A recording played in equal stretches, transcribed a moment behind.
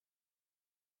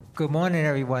Good morning,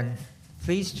 everyone.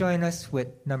 Please join us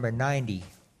with number 90,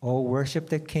 O Worship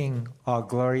the King, All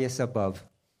Glorious Above.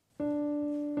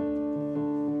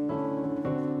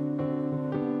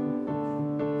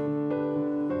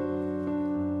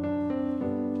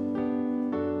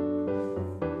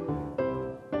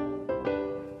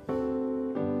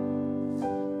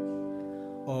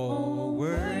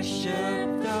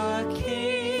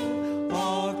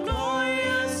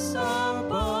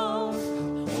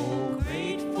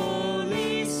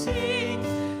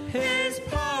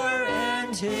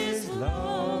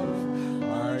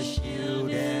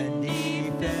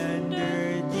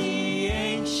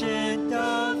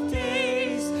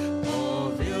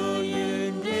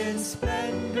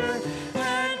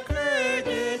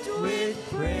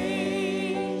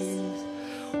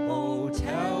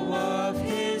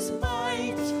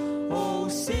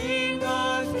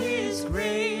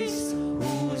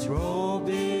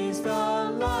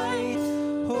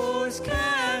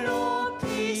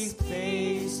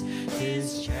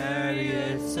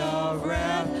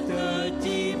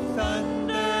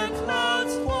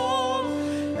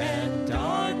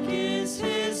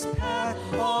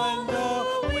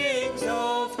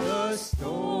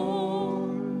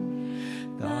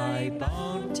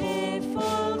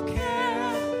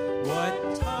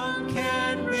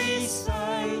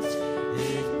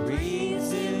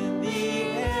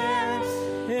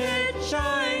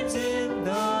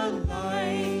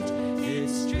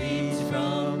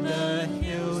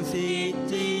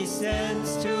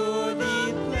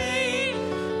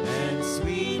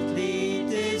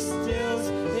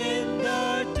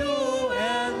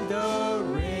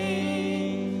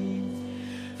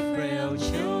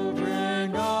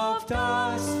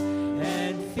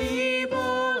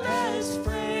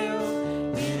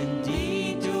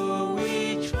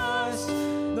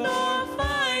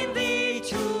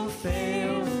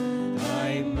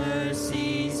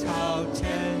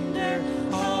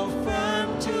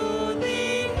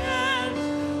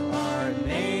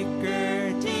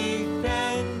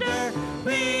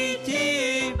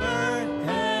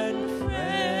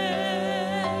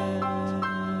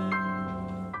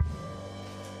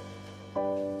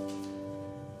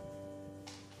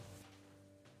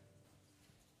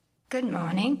 Good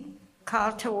morning.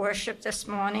 Call to worship this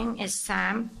morning is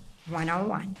Psalm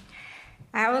 101.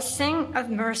 I will sing of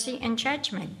mercy and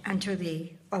judgment unto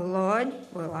thee, O Lord,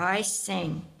 will I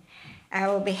sing. I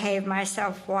will behave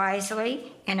myself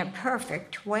wisely in a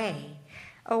perfect way.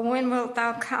 O when wilt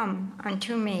thou come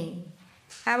unto me?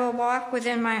 I will walk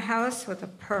within my house with a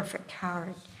perfect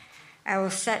heart. I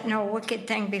will set no wicked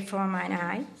thing before mine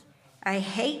eyes. I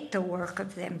hate the work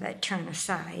of them that turn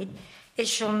aside. It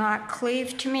shall not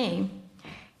cleave to me.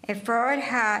 A froward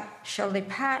heart shall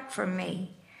depart from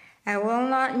me. I will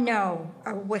not know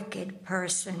a wicked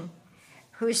person.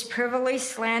 Who's privily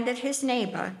slandered his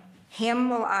neighbor, him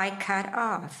will I cut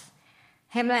off.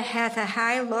 Him that hath a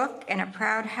high look and a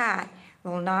proud heart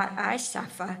will not I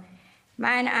suffer.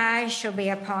 Mine eyes shall be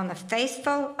upon the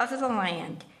faithful of the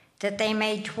land, that they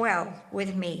may dwell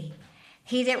with me.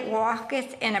 He that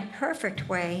walketh in a perfect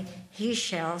way, he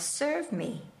shall serve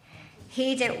me.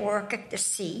 He that worketh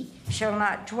deceit shall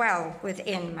not dwell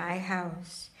within my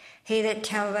house. He that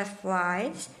telleth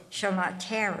lies shall not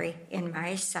tarry in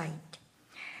my sight.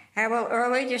 I will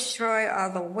early destroy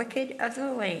all the wicked of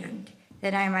the land,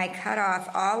 that I might cut off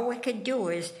all wicked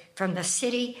doers from the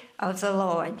city of the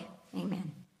Lord.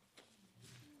 Amen.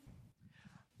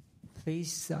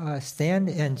 Please stand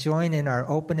and join in our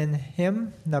opening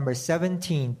hymn, number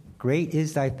 17, Great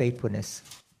is Thy Faithfulness.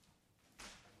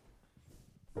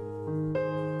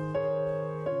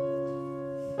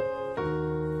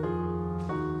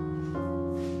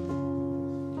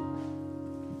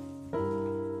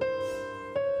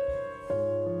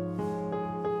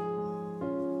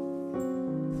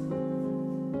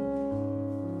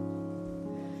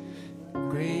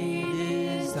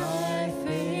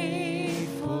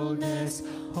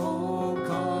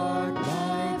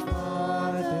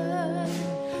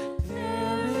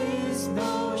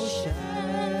 No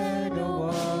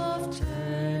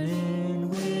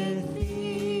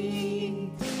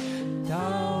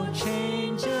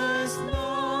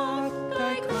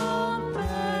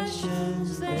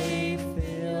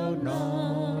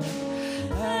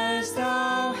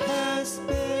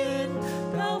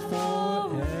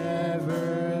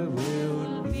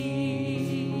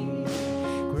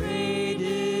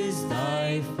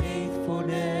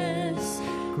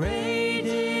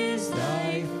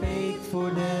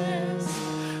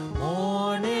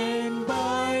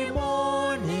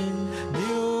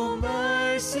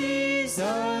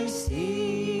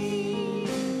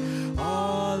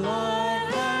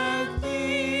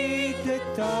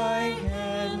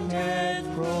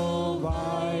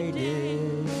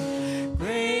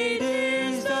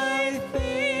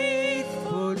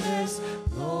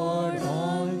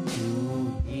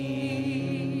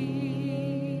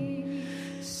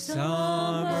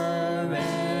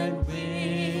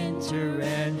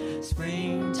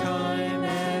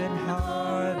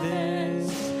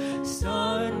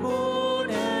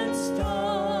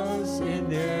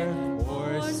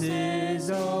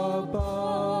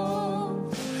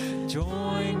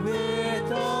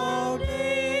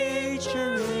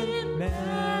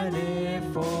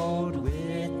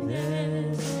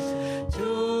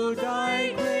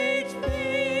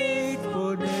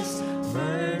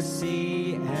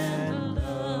mercy and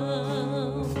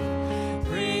love.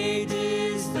 Great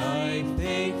is thy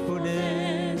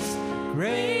faithfulness.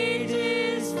 Great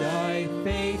is thy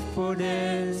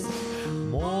faithfulness.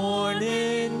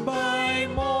 Morning by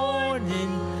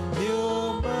morning,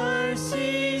 new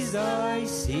mercies I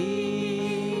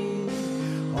see.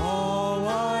 All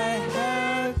I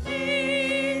have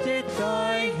needed,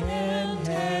 thy hand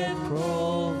had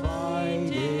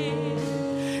provided.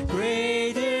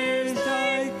 Great is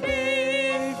thy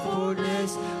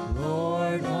faithfulness,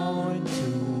 Lord,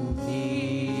 unto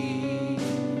me.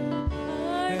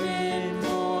 Pardon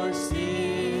for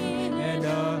sin and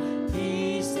a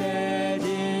peace that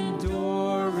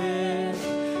endureth,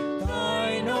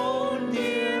 thine own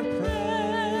dear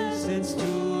presence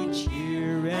to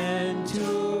cheer and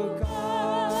to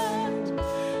guide,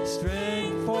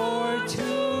 strength for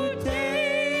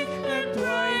today and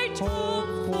bright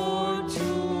hope for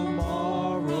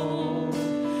tomorrow,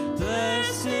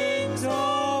 blessings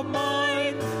all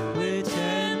mine with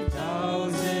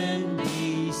 10,000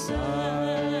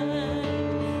 beside.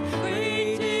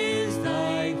 Great is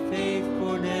thy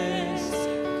faithfulness,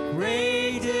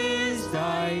 great is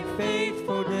thy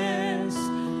faithfulness.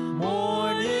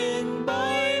 Morning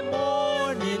by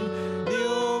morning,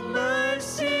 new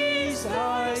mercies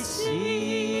I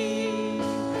see.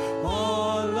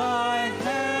 All I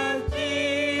have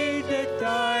needed,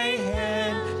 thy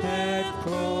hand hath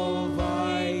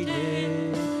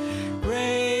provided.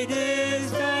 Great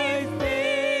is thy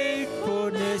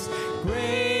faithfulness,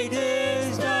 great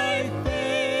is thy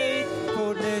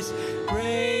faithfulness,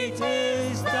 great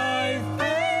is thy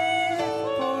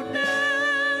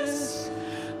faithfulness,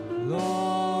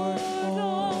 Lord,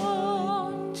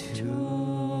 unto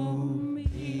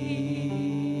me.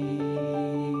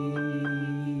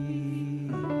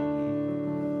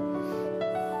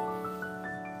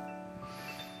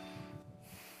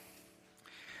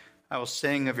 I will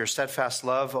sing of your steadfast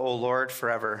love, O Lord,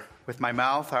 forever. With my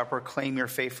mouth I will proclaim your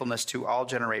faithfulness to all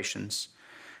generations.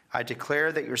 I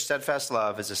declare that your steadfast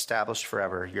love is established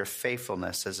forever. Your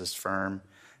faithfulness is as firm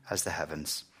as the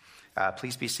heavens.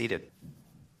 Please be seated.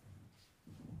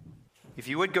 If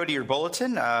you would go to your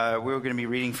bulletin, we're going to be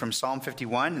reading from Psalm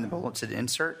 51 in the bulletin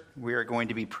insert. We are going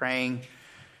to be praying.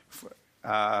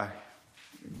 We're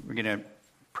going to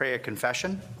pray a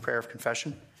prayer of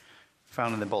confession,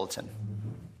 found in the bulletin.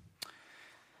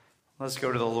 Let's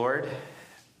go to the Lord.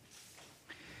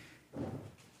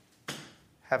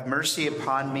 Have mercy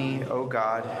upon me, O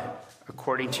God,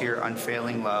 according to your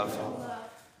unfailing love,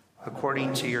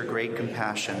 according to your great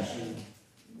compassion.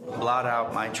 Blot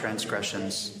out my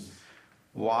transgressions.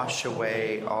 Wash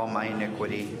away all my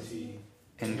iniquity,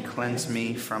 and cleanse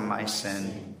me from my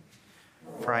sin.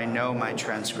 For I know my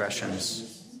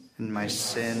transgressions, and my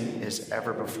sin is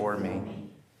ever before me.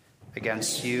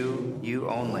 Against you, you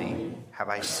only, have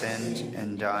I sinned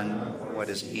and done what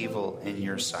is evil in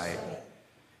your sight.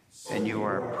 And you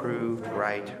are proved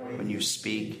right when you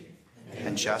speak,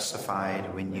 and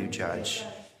justified when you judge.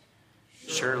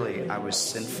 Surely I was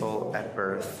sinful at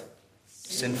birth,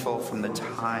 sinful from the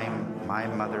time my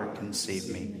mother conceived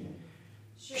me.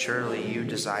 Surely you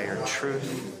desire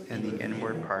truth in the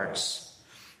inward parts.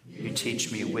 You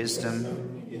teach me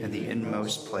wisdom in the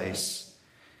inmost place.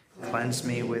 Cleanse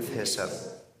me with hyssop,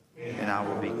 and I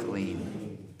will be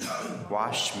clean.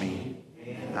 Wash me,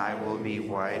 and I will be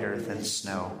whiter than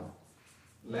snow.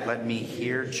 Let me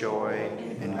hear joy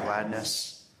and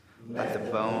gladness. Let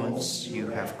the bones you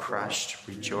have crushed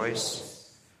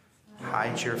rejoice.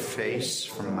 Hide your face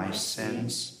from my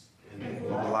sins, and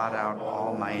blot out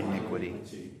all my iniquity.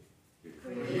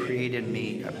 Create in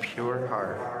me a pure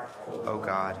heart, O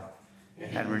God,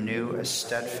 and renew a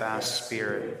steadfast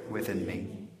spirit within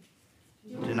me.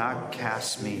 Do not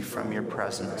cast me from your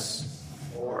presence,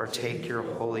 or take your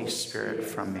Holy Spirit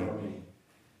from me.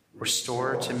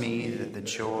 Restore to me the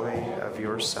joy of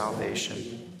your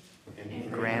salvation.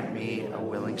 Grant me a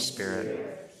willing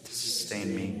spirit to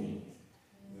sustain me.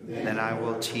 Then I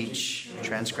will teach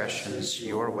transgressions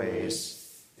your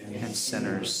ways, and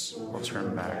sinners will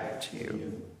turn back to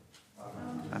you.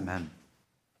 Amen.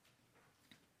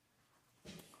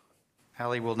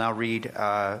 Allie will now read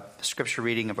the scripture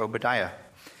reading of Obadiah.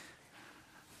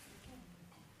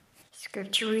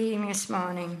 Scripture reading this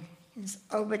morning is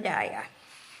Obadiah.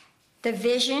 The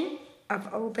vision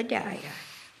of Obadiah.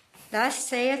 Thus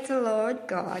saith the Lord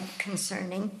God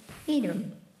concerning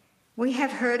Edom. We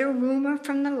have heard a rumor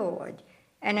from the Lord,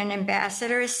 and an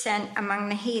ambassador is sent among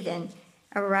the heathen.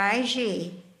 Arise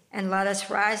ye, and let us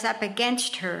rise up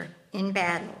against her in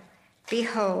battle.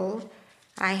 Behold,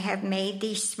 I have made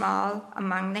thee small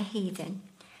among the heathen.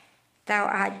 Thou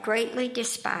art greatly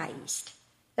despised.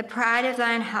 The pride of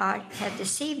thine heart hath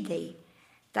deceived thee,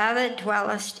 thou that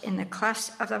dwellest in the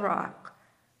clefts of the rock,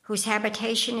 whose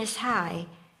habitation is high,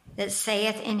 that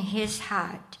saith in his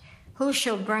heart, who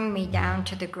shall bring me down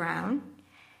to the ground?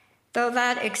 Though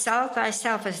thou exalt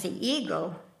thyself as the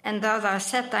eagle, and though thou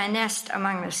set thy nest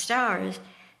among the stars,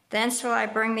 thence will I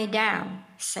bring thee down,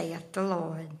 saith the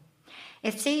Lord.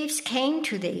 If thieves came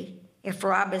to thee, if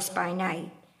robbers by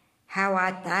night, how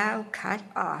art thou cut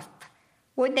off?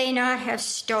 Would they not have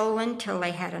stolen till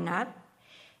they had enough?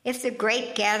 If the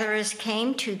grape gatherers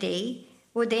came to thee,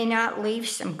 would they not leave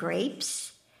some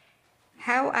grapes?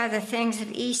 How are the things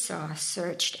of Esau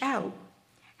searched out?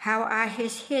 How are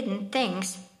his hidden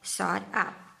things sought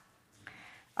up?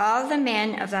 All the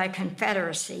men of thy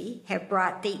confederacy have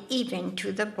brought thee even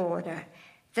to the border.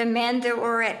 The men that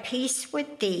were at peace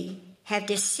with thee have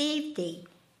deceived thee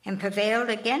and prevailed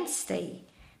against thee.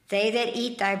 They that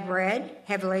eat thy bread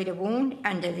have laid a wound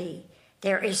under thee.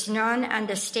 There is none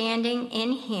understanding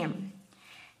in him.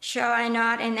 Shall I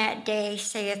not in that day,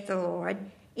 saith the Lord,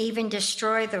 even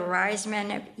destroy the wise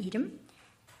men of Edom,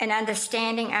 and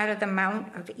understanding out of the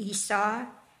mount of Esau?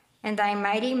 And thy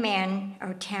mighty men, O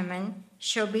Teman,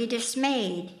 shall be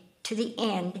dismayed to the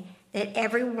end that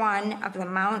every one of the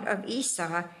mount of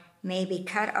Esau may be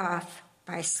cut off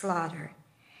by slaughter.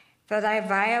 For thy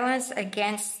violence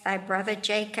against thy brother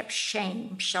Jacob's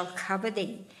shame shall cover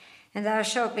thee, and thou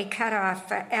shalt be cut off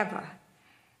forever.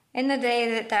 In the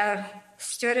day that thou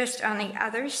stoodest on the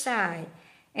other side,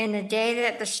 in the day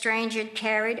that the stranger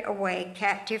carried away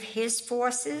captive his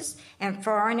forces, and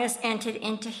foreigners entered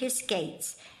into his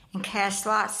gates, and cast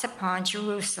lots upon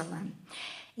Jerusalem,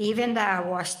 even thou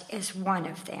wast as one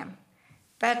of them.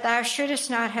 But thou shouldest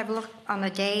not have looked on the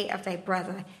day of thy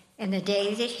brother, in the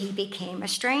day that he became a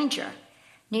stranger.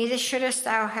 Neither shouldest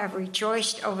thou have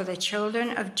rejoiced over the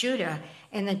children of Judah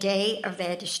in the day of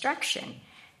their destruction.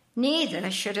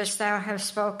 Neither shouldest thou have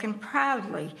spoken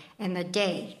proudly in the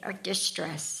day of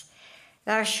distress.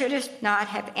 Thou shouldest not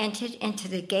have entered into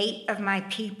the gate of my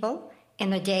people in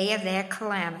the day of their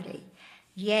calamity.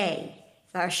 Yea,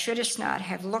 thou shouldest not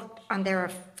have looked on their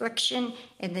affliction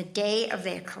in the day of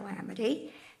their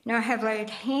calamity, nor have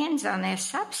laid hands on their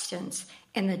substance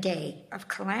in the day of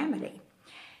calamity.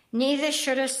 Neither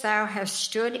shouldest thou have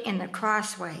stood in the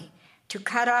crossway to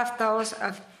cut off those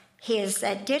of his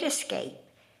that did escape.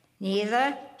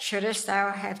 Neither shouldest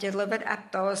thou have delivered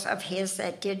up those of his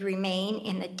that did remain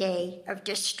in the day of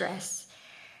distress.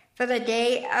 For the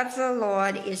day of the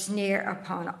Lord is near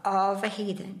upon all the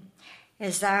heathen.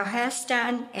 As thou hast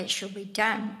done, it shall be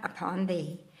done upon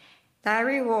thee. Thy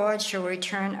reward shall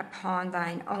return upon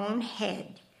thine own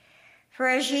head. For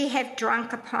as ye have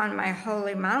drunk upon my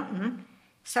holy mountain,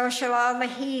 so shall all the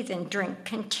heathen drink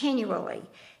continually.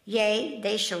 Yea,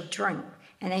 they shall drink,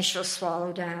 and they shall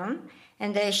swallow down,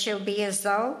 and they shall be as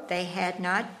though they had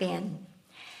not been.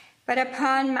 But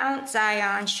upon Mount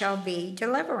Zion shall be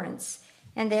deliverance,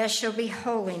 and there shall be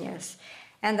holiness,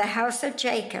 and the house of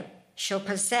Jacob shall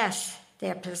possess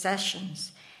their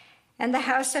possessions. And the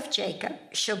house of Jacob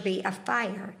shall be a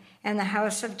fire, and the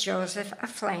house of Joseph a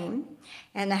flame,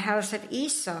 and the house of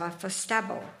Esau for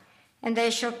stubble. And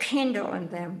they shall kindle in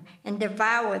them, and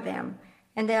devour them,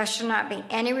 and there shall not be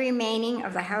any remaining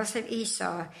of the house of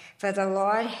Esau, for the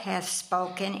Lord hath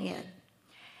spoken it.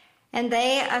 And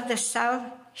they of the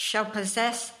south shall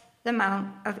possess the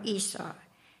mount of Esau,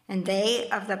 and they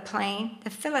of the plain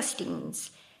the Philistines,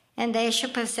 and they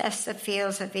shall possess the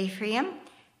fields of Ephraim,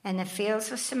 and the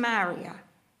fields of Samaria,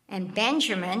 and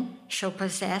Benjamin shall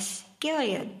possess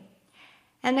Gilead.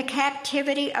 And the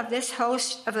captivity of this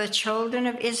host of the children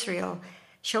of Israel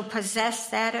shall possess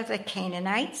that of the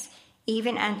Canaanites,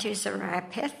 even unto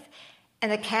Zarephath,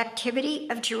 and the captivity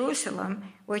of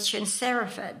Jerusalem, which in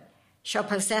Seraphat, shall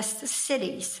possess the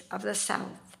cities of the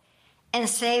south. And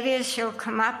saviors shall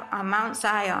come up on Mount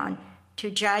Zion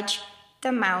to judge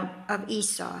the mount of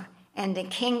Esau, and the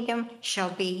kingdom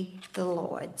shall be the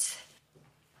Lord's.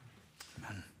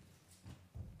 Amen.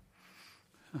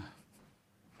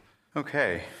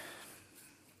 Okay.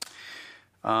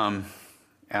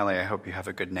 Allie, I hope you have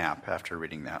a good nap after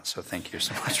reading that, so thank you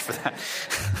so much for that.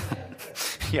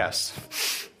 Yes.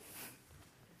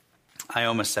 I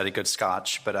almost said a good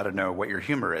scotch, but I don't know what your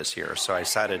humor is here, so I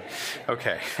decided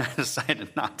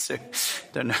not to.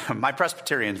 Don't know. My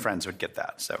Presbyterian friends would get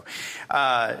that. So,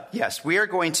 yes, we are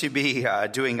going to be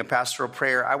doing a pastoral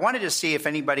prayer. I wanted to see if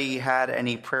anybody had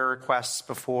any prayer requests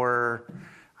before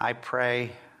I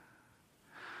pray.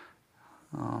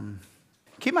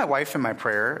 Keep my wife in my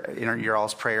prayer, your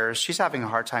all's prayers. She's having a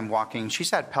hard time walking.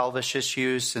 She's had pelvis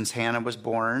issues since Hannah was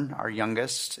born, our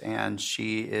youngest, and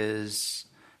she is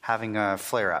having a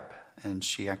flare-up. and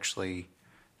she actually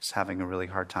is having a really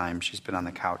hard time. She's been on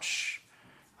the couch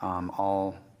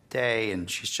all day, and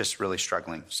she's just really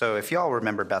struggling. So if y'all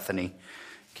remember Bethany,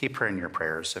 keep her in your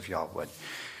prayers if y'all would.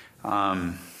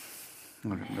 I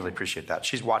would really appreciate that.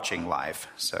 She's watching live,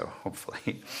 so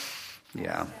hopefully,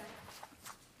 yeah.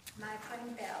 My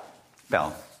friend Belle.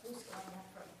 Belle. Who's going up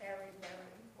for a very, very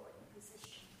important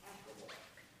position at work.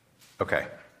 Okay.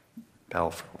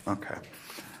 Belle, okay.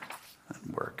 At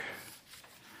work.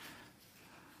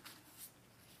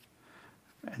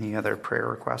 Any other prayer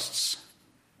requests?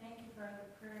 Thank you for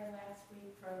the prayer last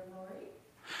week for Lori.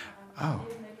 Oh.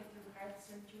 She did make it through heart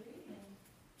surgery and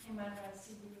came out of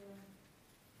ICU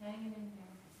and hanging in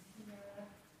there. Yeah.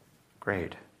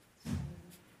 Great.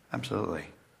 Absolutely.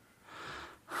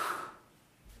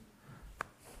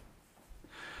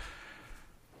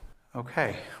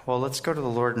 Okay, well, let's go to the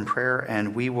Lord in prayer,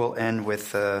 and we will end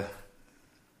with the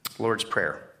Lord's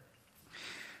Prayer.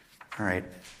 All right.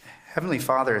 Heavenly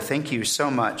Father, thank you so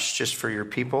much just for your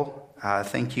people.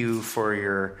 Thank you for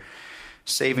your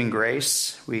saving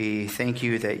grace. We thank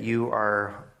you that you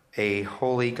are a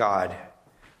holy God,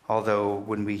 although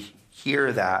when we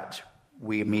hear that,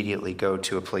 we immediately go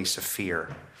to a place of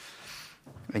fear.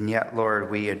 And yet, Lord,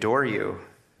 we adore you,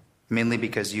 mainly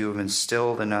because you have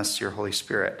instilled in us your Holy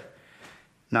Spirit,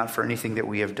 not for anything that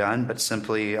we have done, but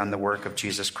simply on the work of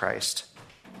Jesus Christ,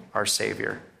 our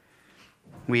Savior.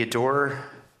 We adore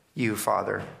you,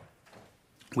 Father.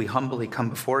 We humbly come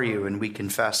before you and we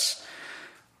confess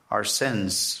our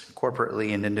sins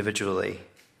corporately and individually.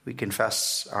 We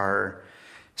confess our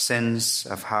sins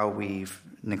of how we've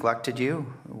neglected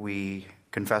you. We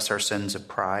confess our sins of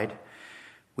pride.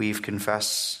 We've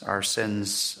confessed our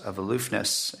sins of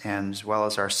aloofness, and as well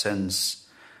as our sins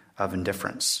of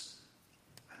indifference.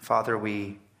 Father,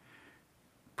 we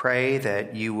pray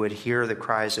that you would hear the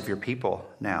cries of your people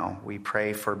now. We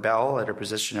pray for Belle at her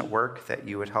position at work, that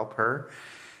you would help her,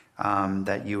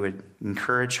 that you would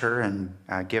encourage her and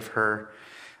give her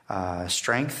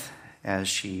strength as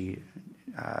she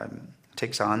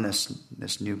takes on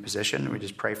this new position. We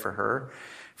just pray for her,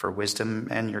 for wisdom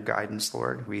and your guidance,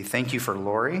 Lord. We thank you for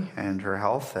Lori and her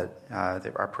health,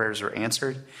 that our prayers are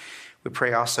answered. We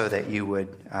pray also that you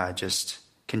would just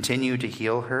continue to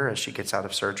heal her as she gets out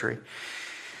of surgery.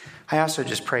 I also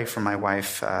just pray for my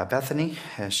wife, Bethany,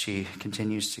 as she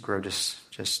continues to grow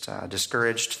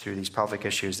discouraged through these pelvic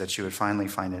issues, that she would finally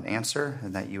find an answer,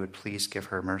 and that you would please give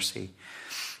her mercy,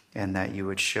 and that you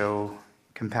would show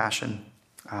compassion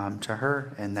to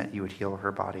her, and that you would heal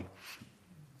her body.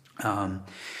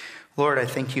 Lord, I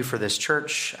thank you for this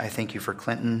church. I thank you for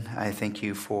Clinton. I thank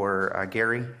you for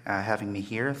Gary having me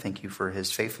here. Thank you for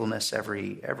his faithfulness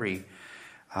every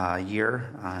year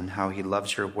on how he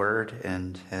loves your word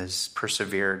and has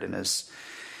persevered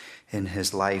in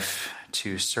his life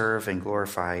to serve and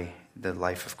glorify the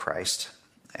life of Christ.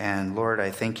 And Lord,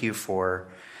 I thank you for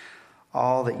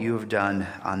all that you have done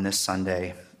on this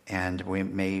Sunday, and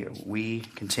may we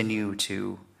continue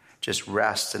to just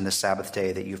rest in the Sabbath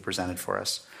day that you've presented for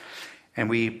us. And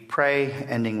we pray,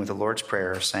 ending with the Lord's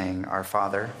Prayer, saying, Our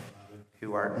Father,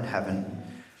 who art in heaven,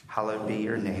 hallowed be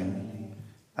your name.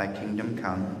 Thy kingdom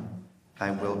come,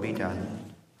 thy will be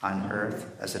done, on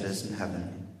earth as it is in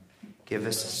heaven. Give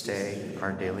us this day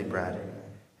our daily bread,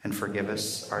 and forgive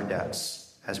us our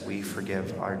debts as we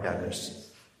forgive our debtors.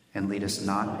 And lead us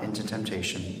not into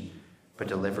temptation, but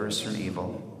deliver us from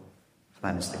evil. For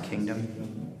thine is the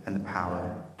kingdom, and the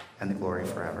power, and the glory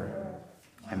forever.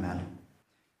 Amen.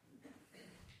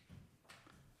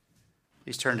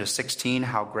 Please turn to 16,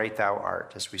 How Great Thou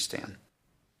Art, as we stand.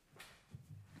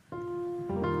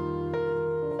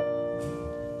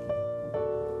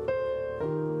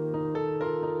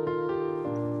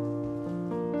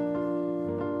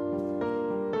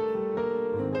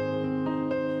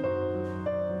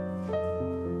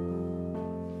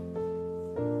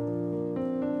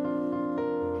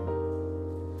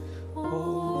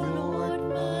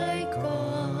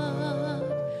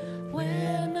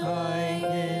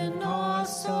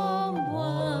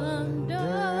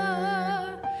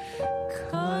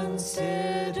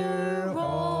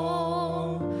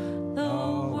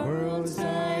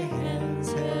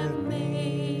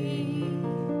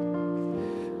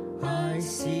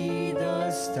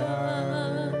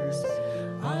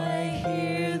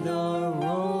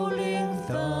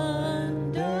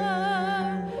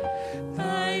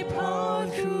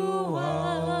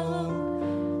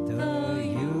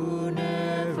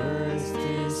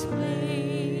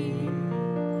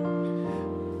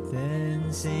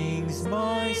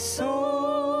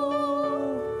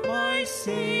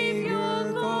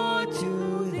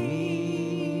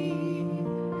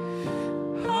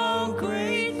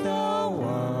 Great thou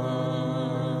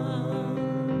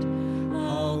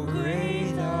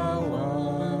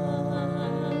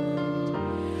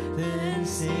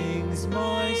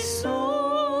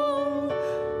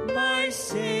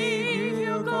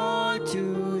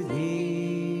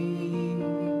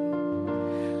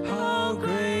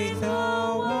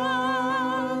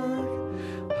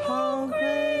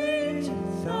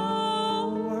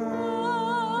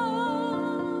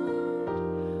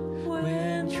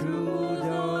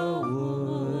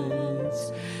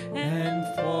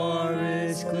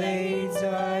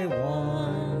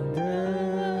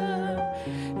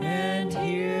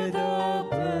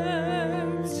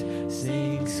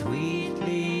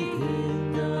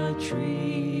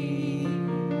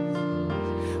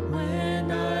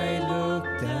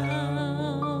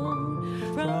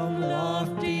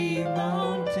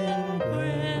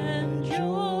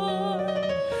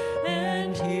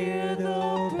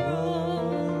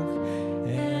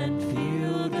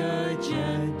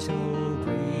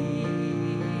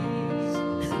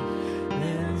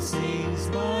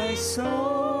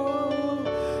soul,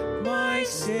 my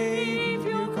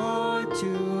Savior God,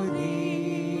 to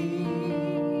thee.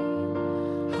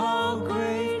 How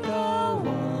great thou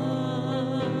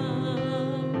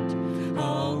art,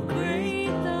 how great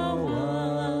thou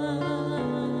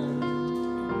art.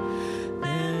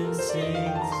 Then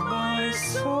sings my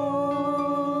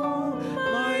soul,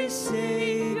 my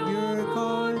Savior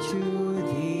God, to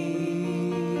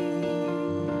thee.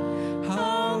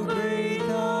 How great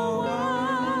thou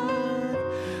art,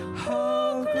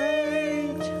 how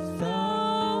great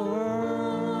thou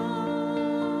art.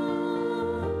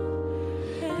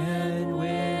 And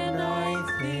when I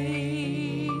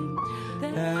think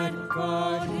that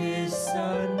God his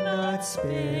Son not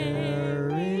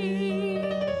sparing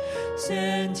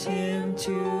sent him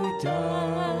to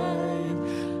die,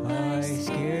 I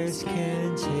scarce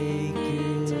can take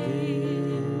it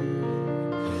in,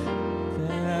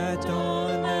 that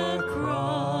on the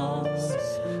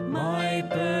cross my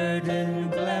burden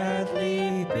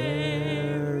gladly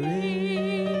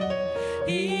bearing,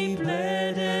 he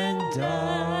bled and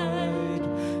died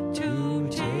to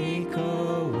take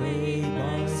away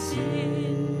my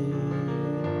sin.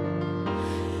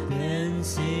 Then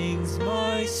sings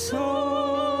my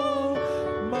soul,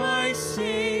 my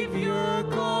Savior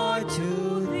God,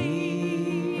 to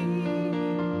thee.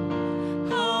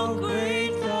 How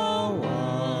great thou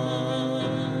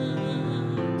art,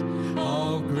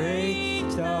 how great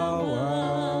thou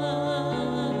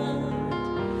art.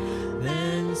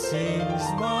 Then sings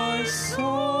my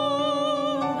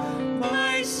soul,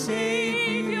 my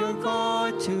Savior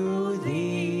God, to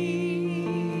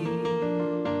thee.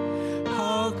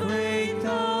 How great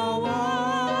thou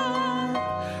art,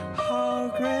 how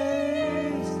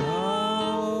great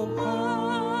thou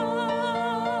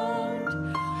art.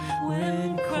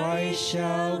 When Christ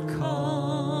shall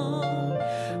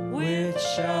come with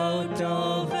shout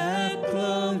of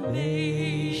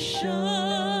acclamation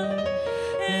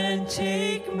and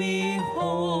take me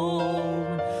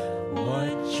home,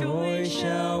 what joy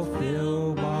shall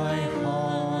fill my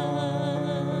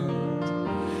heart.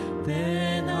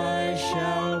 Then I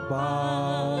shall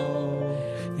bow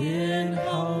in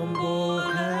humble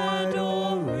adoration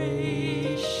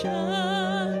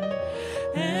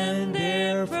and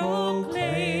there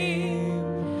proclaim,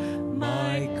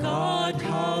 my God,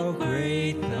 how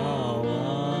great thou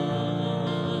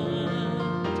art.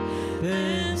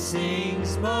 Then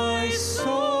sings my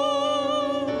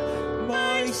soul,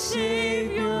 my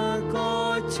Savior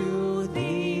God, to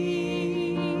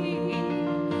thee.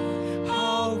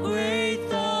 How great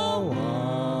thou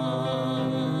art,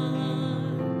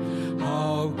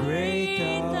 how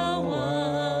great thou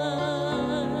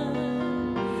art.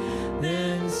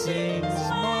 Then sings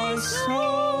my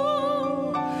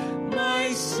soul,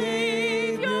 my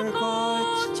Savior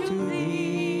God, to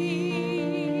thee.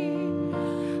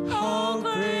 How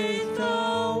great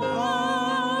thou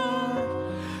art,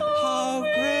 how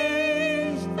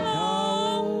great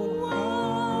thou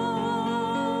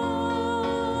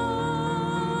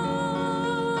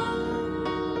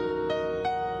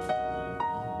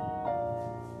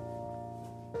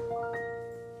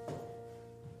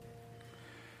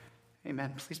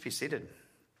Amen. Please be seated.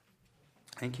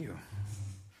 Thank you.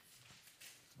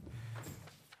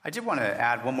 I did want to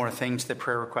add one more thing to the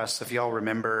prayer requests. If y'all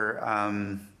remember,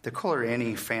 the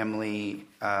Colorani family,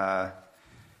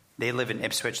 they live in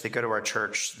Ipswich. They go to our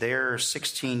church. Their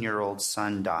 16-year-old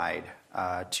son died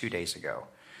 2 days ago.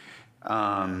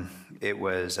 It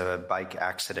was a bike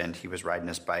accident. He was riding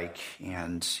his bike,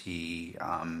 and he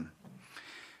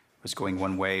was going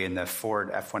one way, and the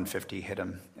Ford F-150 hit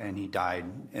him, and he died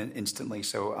instantly.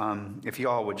 So if you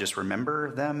all would just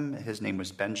remember them, his name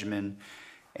was Benjamin,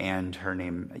 and her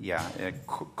name,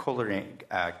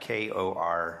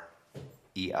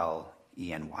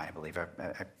 K-O-R-E-L-E-N-Y, I believe,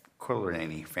 a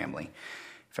Colorani family,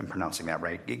 if I'm pronouncing that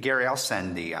right. Gary, I'll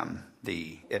send the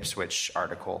Ipswich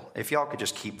article. If y'all could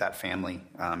just keep that family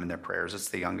in their prayers. It's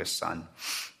the youngest son.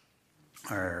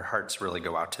 Our hearts really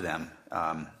go out to them.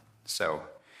 So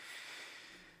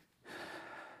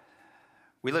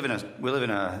we live in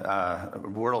a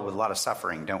world with a lot of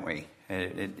suffering, don't we?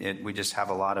 We just have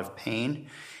a lot of pain.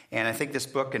 And I think this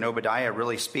book in Obadiah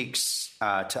really speaks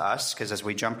to us, because as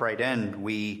we jump right in,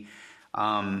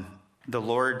 the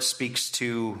Lord speaks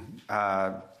to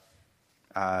the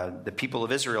people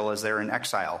of Israel as they're in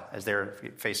exile, as they're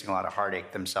facing a lot of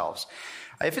heartache themselves.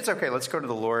 If it's okay, let's go to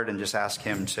the Lord and just ask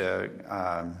him to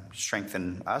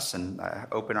strengthen us and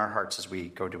open our hearts as we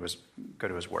go to his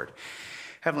word.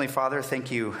 Heavenly Father, thank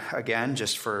you again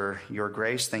just for your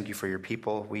grace. Thank you for your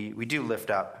people. We do lift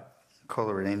up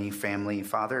Colorani family,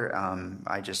 Father.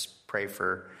 I just pray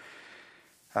for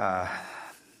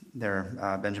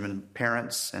Benjamin's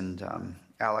parents and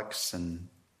Alex and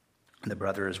the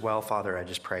brother as well. Father, I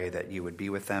just pray that you would be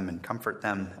with them and comfort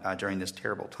them during this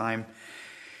terrible time.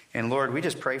 And Lord, we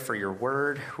just pray for your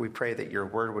word. We pray that your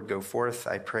word would go forth.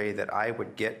 I pray that I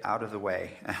would get out of the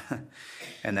way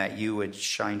and that you would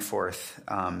shine forth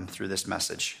through this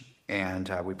message. And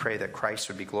we pray that Christ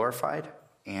would be glorified,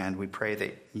 and we pray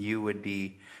that you would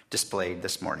be displayed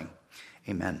this morning.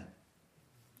 Amen.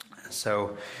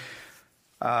 So,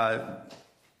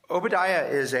 Obadiah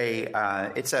is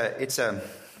it's a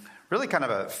really kind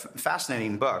of a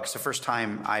fascinating book. It's the first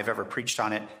time I've ever preached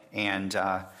on it, and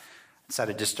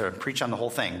decided just to preach on the whole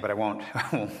thing, but I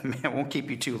won't keep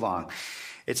you too long.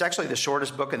 It's actually the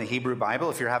shortest book in the Hebrew Bible.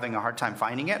 If you're having a hard time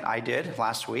finding it, I did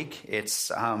last week.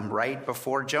 It's right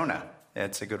before Jonah.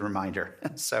 It's a good reminder.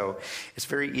 So it's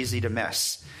very easy to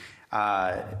miss.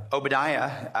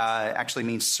 Obadiah actually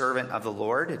means servant of the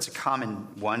Lord. It's a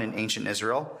common one in ancient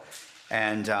Israel.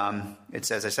 And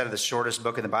it's, as I said, the shortest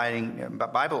book in the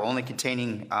Bible, only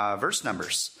containing verse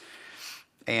numbers.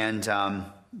 And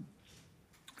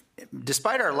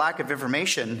despite our lack of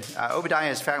information,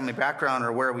 Obadiah's family background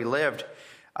or where we lived,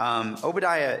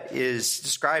 Obadiah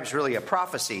describes really a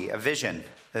prophecy, a vision,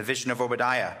 the vision of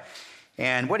Obadiah.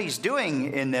 And what he's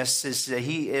doing in this is that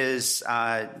he is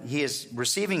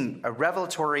receiving a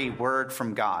revelatory word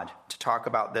from God to talk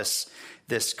about this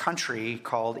country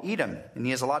called Edom, and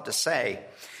he has a lot to say.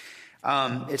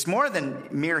 It's more than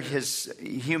mere his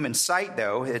human sight,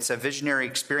 though. It's a visionary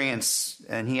experience,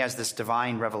 and he has this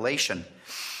divine revelation.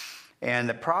 And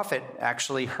the prophet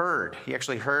actually heard. He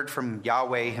actually heard from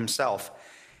Yahweh himself.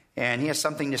 And he has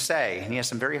something to say. And he has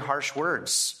some very harsh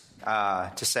words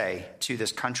to say to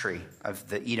this country of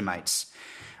the Edomites.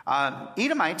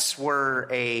 Edomites were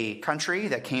a country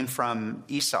that came from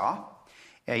Esau.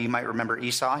 You might remember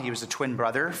Esau. He was a twin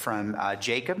brother from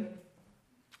Jacob.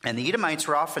 And the Edomites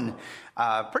were often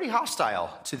pretty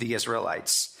hostile to the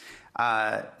Israelites.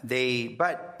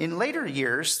 But in later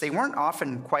years, they weren't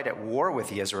often quite at war with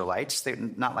the Israelites. They're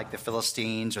not like the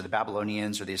Philistines or the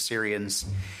Babylonians or the Assyrians.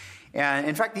 And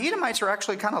in fact, the Edomites were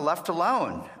actually kind of left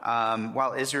alone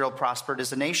while Israel prospered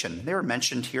as a nation. They were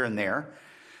mentioned here and there.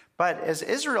 But as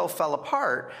Israel fell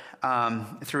apart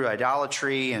through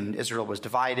idolatry, and Israel was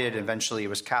divided, and eventually it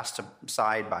was cast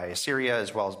aside by Assyria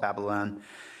as well as Babylon,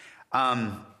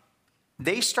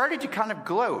 they started to kind of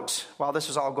gloat while this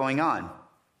was all going on.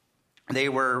 They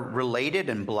were related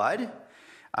in blood,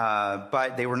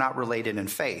 but they were not related in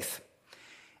faith.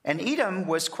 And Edom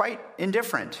was quite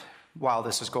indifferent while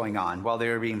this was going on, while they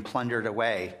were being plundered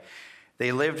away.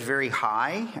 They lived very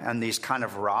high on these kind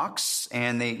of rocks,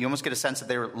 and you almost get a sense that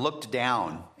they were looked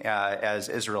down as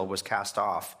Israel was cast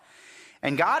off.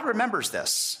 And God remembers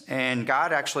this, and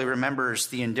God actually remembers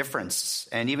the indifference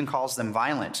and even calls them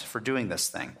violent for doing this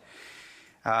thing.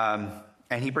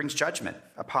 And he brings judgment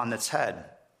upon its head.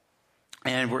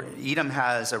 And Edom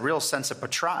has a real sense of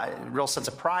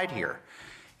pride here.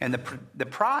 And the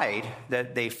pride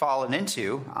that they've fallen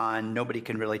into on nobody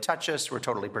can really touch us, we're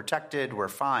totally protected, we're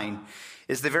fine,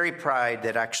 is the very pride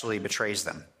that actually betrays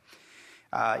them.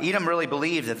 Edom really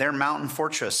believed that their mountain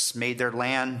fortress made their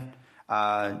land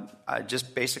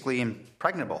just basically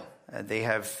impregnable.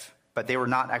 But they were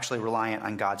not actually reliant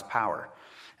on God's power,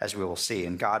 as we will see,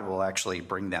 and God will actually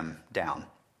bring them down.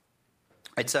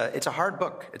 It's a hard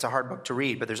book. It's a hard book to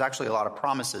read, but there's actually a lot of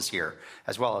promises here,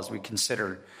 as well as we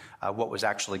consider what was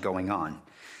actually going on.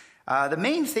 The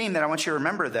main theme that I want you to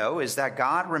remember, though, is that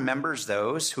God remembers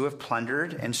those who have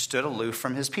plundered and stood aloof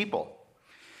from his people.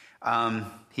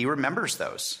 He remembers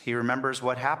those. He remembers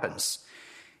what happens.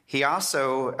 He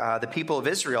also, the people of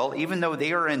Israel, even though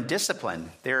they are in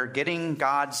discipline, they're getting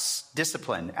God's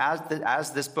discipline.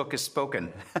 As this book is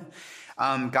spoken,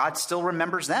 God still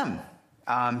remembers them.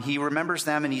 He remembers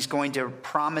them, and he's going to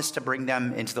promise to bring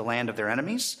them into the land of their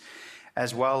enemies,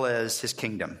 as well as his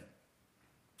kingdom.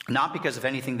 Not because of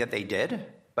anything that they did,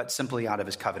 but simply out of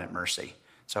his covenant mercy.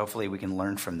 So hopefully we can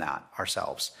learn from that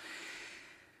ourselves.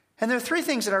 And there are three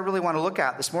things that I really want to look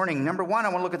at this morning. Number one, I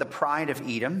want to look at the pride of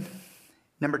Edom.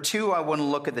 Number two, I want to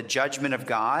look at the judgment of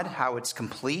God, how it's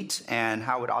complete, and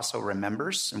how it also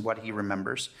remembers, and what he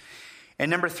remembers.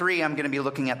 And number three, I'm going to be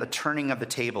looking at the turning of the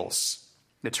tables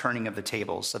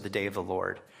of the day of the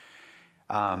Lord,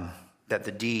 that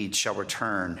the deeds shall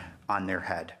return on their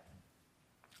head.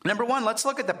 Number one, let's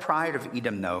look at the pride of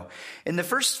Edom, though. In the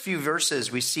first few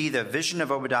verses, we see the vision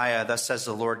of Obadiah, thus says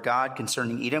the Lord God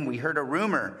concerning Edom. We heard a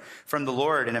rumor from the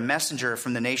Lord, and a messenger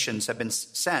from the nations have been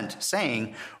sent,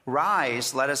 saying,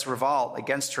 "Rise, let us revolt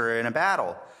against her in a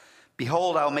battle.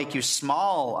 Behold, I will make you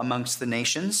small amongst the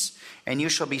nations, and you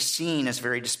shall be seen as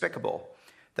very despicable.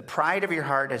 The pride of your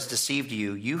heart has deceived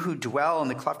you, you who dwell in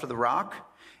the cleft of the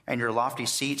rock and your lofty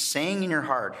seats, saying in your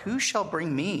heart, who shall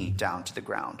bring me down to the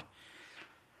ground?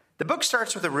 The book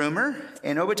starts with a rumor,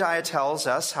 and Obadiah tells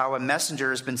us how a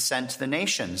messenger has been sent to the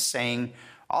nations, saying,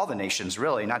 all the nations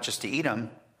really, not just to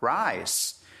Edom,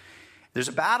 rise. There's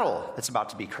a battle that's about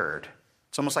to be occurred.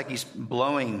 It's almost like he's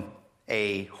blowing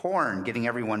a horn, getting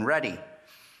everyone ready. And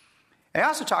he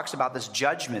also talks about this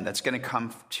judgment that's going to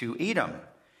come to Edom.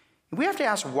 We have to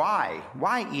ask why.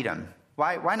 Why Edom?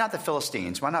 Why not the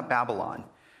Philistines? Why not Babylon?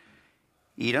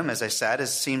 Edom, as I said,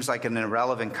 seems like an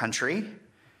irrelevant country.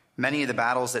 Many of the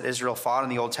battles that Israel fought in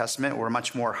the Old Testament were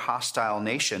much more hostile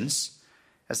nations,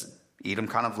 as Edom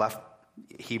kind of left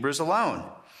Hebrews alone.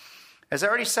 As I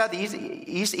already said,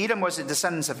 Edom was the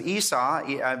descendants of Esau,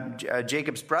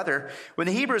 Jacob's brother. When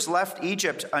the Hebrews left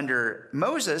Egypt under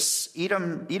Moses,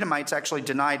 Edomites actually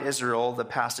denied Israel the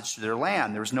passage to their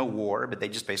land. There was no war, but they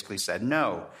just basically said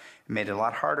no. It made it a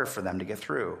lot harder for them to get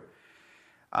through.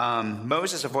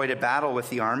 Moses avoided battle with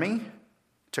the army,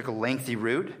 took a lengthy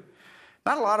route.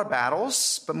 Not a lot of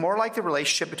battles, but more like the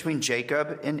relationship between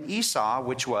Jacob and Esau,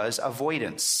 which was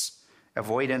avoidance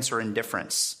or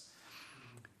indifference.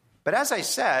 But as I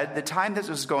said, the time this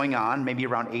was going on, maybe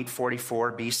around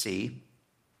 844 BC,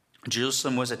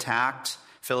 Jerusalem was attacked.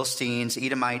 Philistines,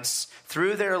 Edomites,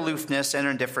 through their aloofness and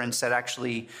indifference, that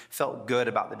actually felt good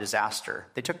about the disaster.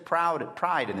 They took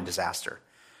pride in the disaster.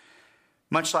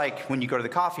 Much like when you go to the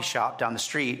coffee shop down the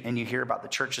street and you hear about the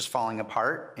churches falling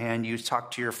apart and you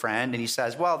talk to your friend and he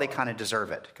says, well, they kind of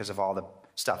deserve it because of all the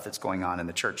stuff that's going on in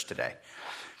the church today.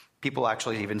 People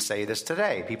actually even say this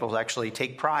today. People actually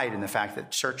take pride in the fact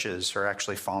that churches are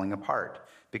actually falling apart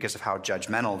because of how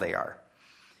judgmental they are.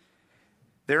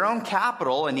 Their own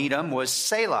capital in Edom was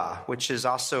Selah, which is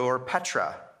also, or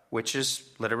Petra, which is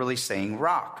literally saying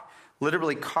rock,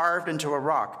 literally carved into a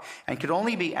rock, and could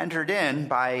only be entered in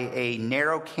by a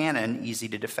narrow cannon easy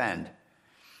to defend.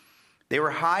 They were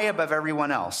high above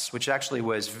everyone else, which actually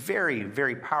was very,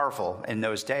 very powerful in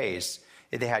those days.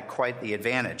 They had quite the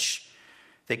advantage.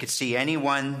 They could see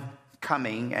anyone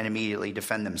coming and immediately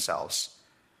defend themselves.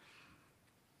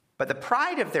 But the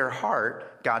pride of their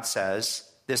heart, God says,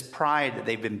 this pride that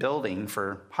they've been building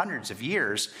for hundreds of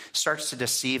years, starts to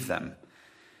deceive them.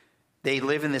 They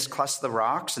live in this cluster of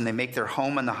rocks and they make their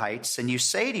home on the heights. And you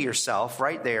say to yourself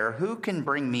right there, who can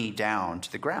bring me down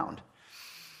to the ground?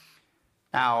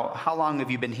 Now, how long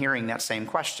have you been hearing that same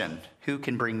question? Who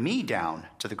can bring me down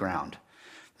to the ground?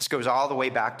 This goes all the way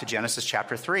back to Genesis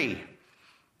chapter 3.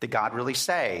 Did God really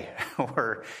say?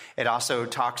 Or it also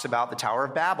talks about the Tower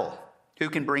of Babel. Who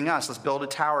can bring us? Let's build a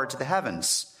tower to the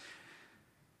heavens.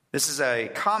 This is a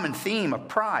common theme of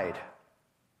pride.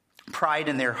 Pride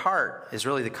in their heart is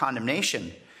really the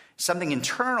condemnation. Something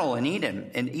internal in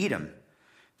Edom.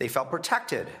 They felt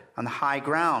protected on the high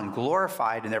ground,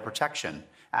 glorified in their protection,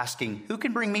 asking, who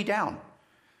can bring me down?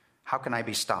 How can I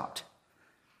be stopped?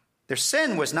 Their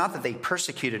sin was not that they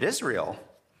persecuted Israel.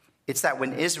 It's that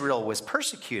when Israel was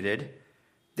persecuted,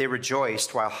 they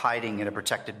rejoiced while hiding in a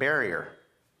protected barrier.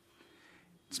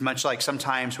 It's much like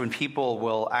sometimes when people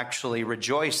will actually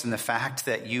rejoice in the fact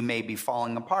that you may be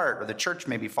falling apart or the church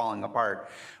may be falling apart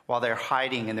while they're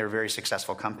hiding in their very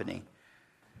successful company.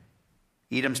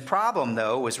 Edom's problem,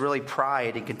 though, was really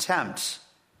pride and contempt.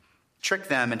 Tricked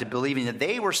them into believing that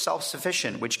they were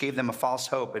self-sufficient, which gave them a false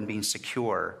hope in being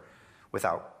secure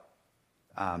without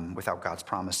God's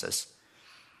promises.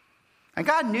 And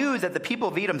God knew that the people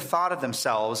of Edom thought of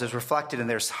themselves as reflected in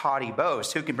their haughty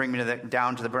boast. Who can bring me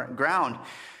down to the ground?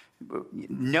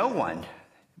 No one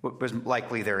was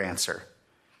likely their answer.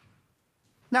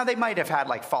 Now, they might have had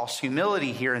like false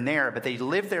humility here and there, but they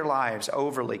lived their lives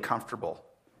overly comfortable.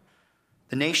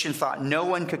 The nation thought no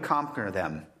one could conquer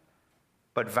them,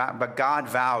 but God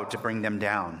vowed to bring them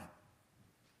down.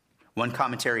 One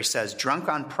commentary says, drunk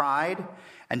on pride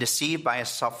and deceived by a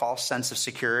false sense of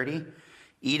security,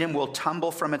 Edom will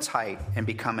tumble from its height and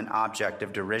become an object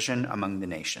of derision among the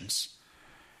nations.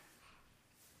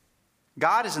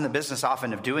 God is in the business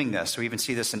often of doing this. We even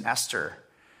see this in Esther,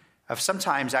 of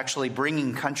sometimes actually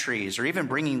bringing countries or even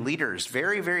bringing leaders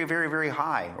very, very, very, very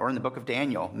high, or in the book of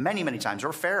Daniel, many, many times,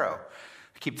 or Pharaoh.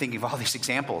 I keep thinking of all these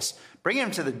examples. Bringing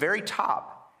them to the very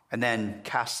top and then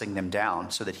casting them down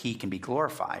so that he can be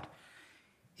glorified.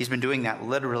 He's been doing that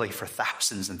literally for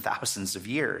thousands and thousands of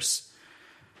years.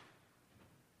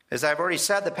 As I've already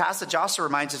said, the passage also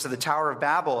reminds us of the Tower of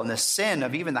Babel and the sin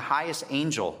of even the highest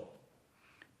angel.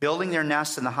 Building their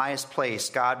nests in the highest place,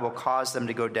 God will cause them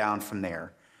to go down from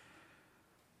there.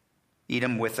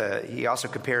 He also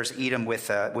compares Edom with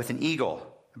an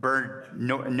eagle, a bird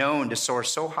known to soar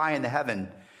so high in the heaven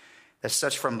As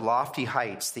such, from lofty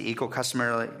heights, the eagle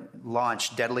customarily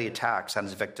launched deadly attacks on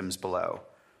his victims below.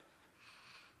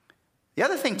 The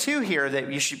other thing, too, here that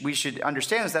we should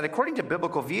understand is that according to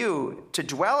biblical view, to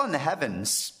dwell in the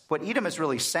heavens, what Edom is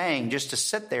really saying, just to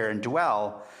sit there and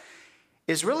dwell,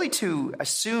 is really to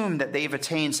assume that they've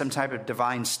attained some type of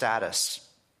divine status.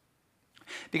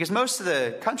 Because most of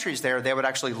the countries there, they would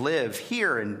actually live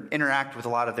here and interact with a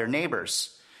lot of their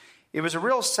neighbors. It was a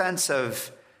real sense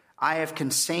of, I have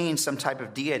contained some type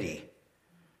of deity.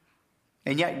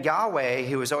 And yet Yahweh,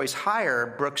 who is always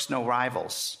higher, brooks no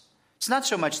rivals. It's not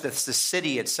so much that it's the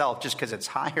city itself, just because it's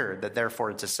higher, that therefore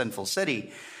it's a sinful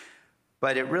city.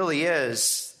 But it really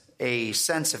is a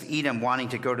sense of Edom wanting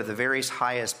to go to the very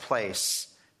highest place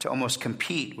to almost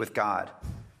compete with God.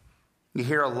 You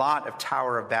hear a lot of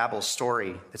Tower of Babel's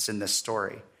story that's in this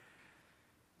story.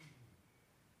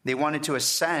 They wanted to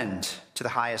ascend to the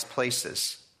highest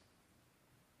places.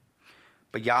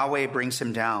 But Yahweh brings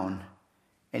him down.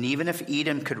 And even if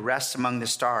Edom could rest among the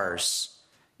stars,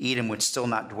 Edom would still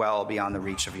not dwell beyond the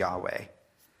reach of Yahweh.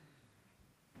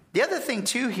 The other thing,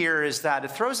 too, here is that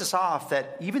it throws us off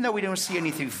that even though we don't see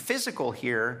anything physical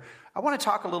here, I want to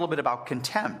talk a little bit about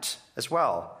contempt as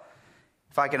well.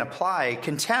 If I can apply,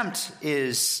 contempt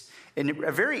is a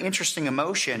very interesting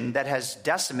emotion that has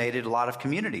decimated a lot of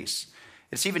communities.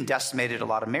 It's even decimated a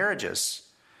lot of marriages.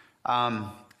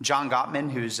 John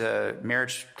Gottman, who's a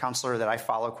marriage counselor that I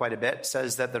follow quite a bit,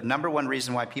 says that the number one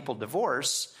reason why people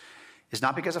divorce is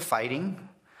not because of fighting.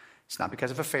 It's not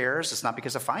because of affairs. It's not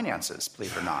because of finances,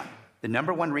 believe it or not. The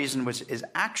number one reason is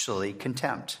actually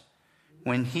contempt.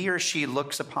 When he or she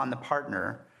looks upon the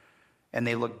partner and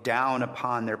they look down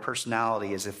upon their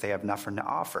personality as if they have nothing to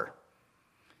offer.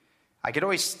 I could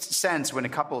always sense when a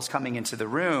couple is coming into the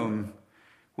room,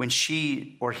 when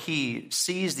she or he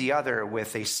sees the other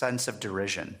with a sense of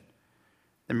derision,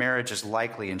 the marriage is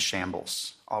likely in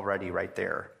shambles already right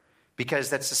there. Because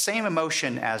that's the same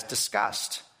emotion as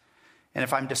disgust. And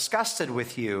if I'm disgusted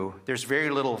with you, there's very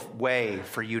little way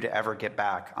for you to ever get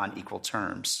back on equal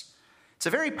terms. It's a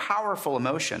very powerful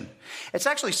emotion. It's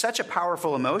actually such a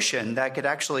powerful emotion that could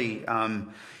actually,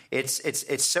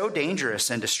 it's so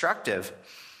dangerous and destructive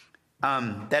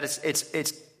that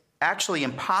it's actually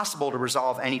impossible to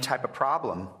resolve any type of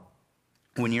problem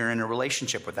when you're in a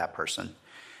relationship with that person.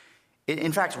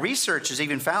 In fact, research has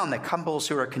even found that couples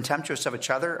who are contemptuous of each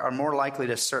other are more likely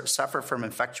to suffer from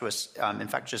infectious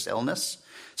illness,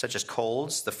 such as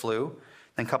colds, the flu,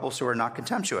 than couples who are not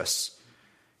contemptuous.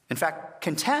 In fact,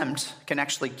 contempt can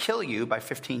actually kill you by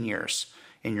 15 years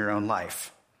in your own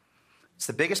life. It's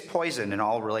the biggest poison in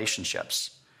all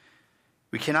relationships.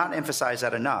 We cannot emphasize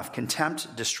that enough.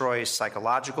 Contempt destroys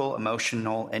psychological,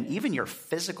 emotional, and even your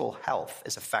physical health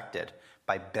is affected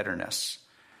by bitterness.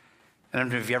 I don't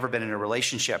know if you've ever been in a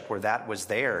relationship where that was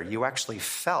there. You actually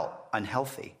felt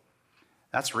unhealthy.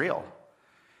 That's real.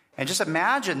 And just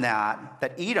imagine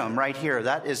that Edom right here,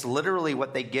 that is literally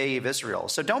what they gave Israel.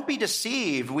 So don't be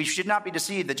deceived. We should not be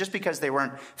deceived that just because they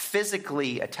weren't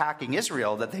physically attacking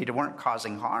Israel, that they weren't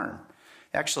causing harm.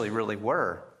 They actually really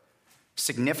were.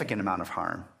 Significant amount of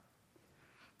harm.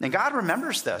 And God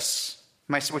remembers this,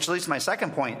 which leads to my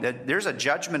second point, that there's a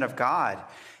judgment of God,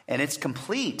 and it's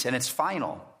complete, and it's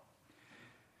final.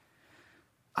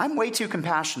 I'm way too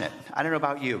compassionate. I don't know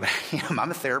about you, but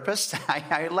I'm a therapist.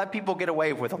 I let people get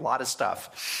away with a lot of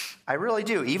stuff. I really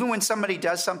do. Even when somebody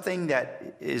does something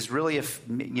that is really,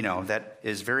 that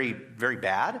is very, very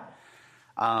bad,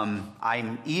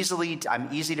 I'm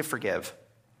easy to forgive.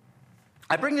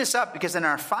 I bring this up because in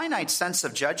our finite sense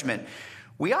of judgment,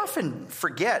 we often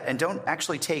forget and don't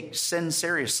actually take sin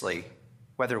seriously,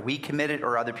 whether we commit it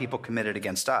or other people commit it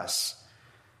against us.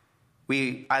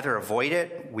 We either avoid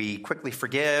it, we quickly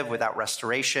forgive without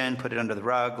restoration, put it under the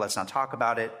rug, let's not talk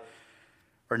about it,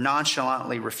 or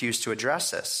nonchalantly refuse to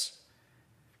address this.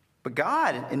 But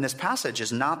God, in this passage,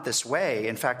 is not this way.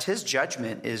 In fact, his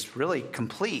judgment is really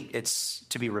complete. It's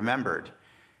to be remembered,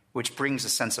 which brings a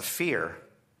sense of fear.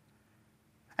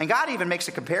 And God even makes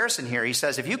a comparison here. He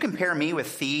says, if you compare me with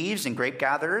thieves and grape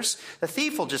gatherers, the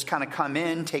thief will just kind of come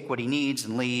in, take what he needs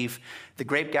and leave. The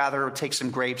grape gatherer will take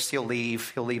some grapes, he'll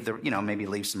leave maybe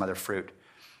leave some other fruit.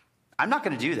 I'm not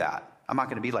going to do that. I'm not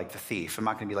going to be like the thief. I'm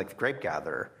not going to be like the grape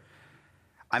gatherer.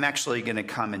 I'm actually going to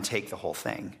come and take the whole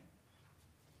thing.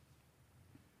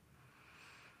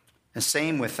 And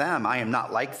same with them. I am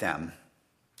not like them.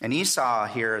 And Esau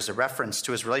here is a reference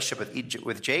to his relationship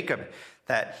with Jacob,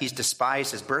 that he's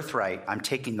despised his birthright. I'm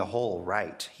taking the whole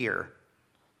right here.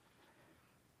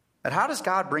 But how does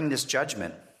God bring this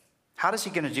judgment? How is he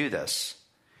going to do this?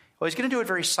 Well, he's going to do it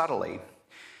very subtly.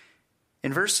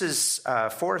 In verses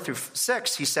 4 through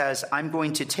 6, he says, I'm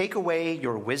going to take away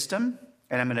your wisdom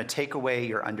and I'm going to take away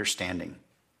your understanding.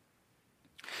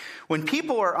 When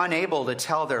people are unable to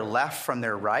tell their left from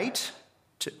their right,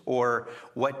 or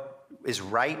what is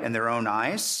right in their own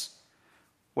eyes,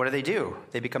 what do?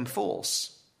 They become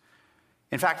fools.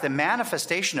 In fact, the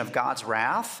manifestation of God's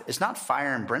wrath is not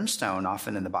fire and brimstone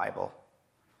often in the Bible.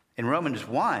 In Romans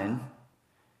 1,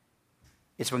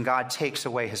 it's when God takes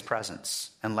away his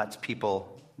presence and lets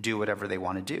people do whatever they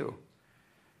want to do.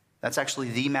 That's actually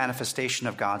the manifestation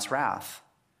of God's wrath.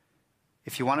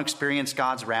 If you want to experience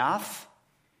God's wrath,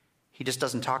 he just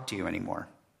doesn't talk to you anymore,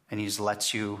 and he just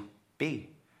lets you be.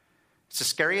 It's the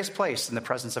scariest place in the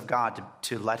presence of God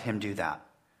to let him do that.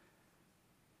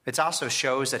 It also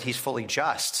shows that he's fully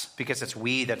just, because it's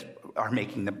we that are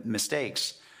making the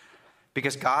mistakes.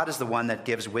 Because God is the one that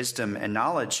gives wisdom and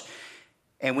knowledge.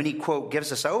 And when he, quote,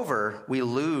 gives us over, we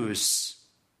lose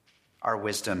our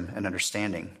wisdom and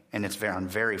understanding. And it's on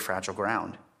very fragile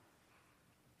ground.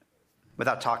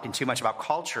 Without talking too much about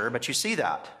culture, but you see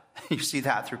that. You see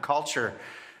that through culture.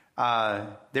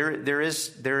 There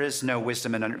is no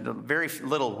wisdom and very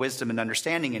little wisdom and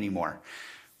understanding anymore.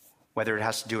 Whether it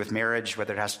has to do with marriage,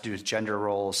 whether it has to do with gender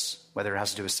roles, whether it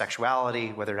has to do with sexuality,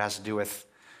 whether it has to do with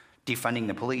defunding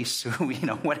the police,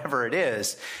 whatever it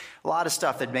is. A lot of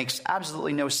stuff that makes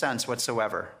absolutely no sense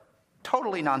whatsoever.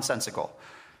 Totally nonsensical.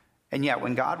 And yet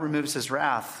when God removes his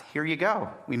wrath, here you go.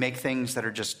 We make things that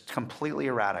are just completely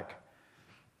erratic.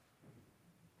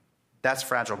 That's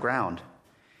fragile ground.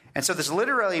 And so this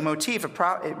literary motif,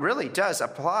 it really does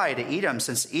apply to Edom,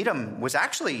 since Edom was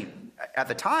actually, at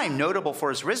the time, notable for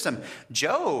his wisdom.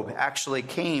 Job actually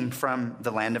came from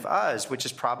the land of Uz, which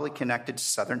is probably connected to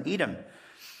southern Edom.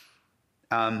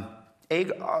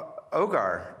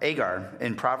 Agar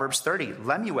in Proverbs 30,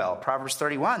 Lemuel, Proverbs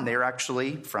 31, they're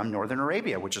actually from northern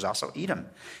Arabia, which is also Edom.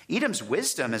 Edom's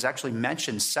wisdom is actually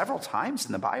mentioned several times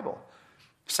in the Bible.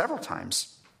 Several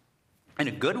times. In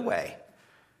a good way.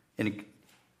 Even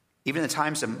in the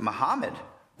times of Muhammad,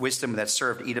 wisdom that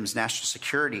served Edom's national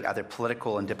security, either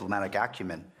political and diplomatic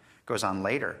acumen, goes on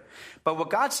later. But what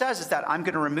God says is that I'm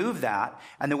going to remove that.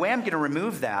 And the way I'm going to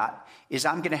remove that is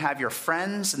I'm going to have your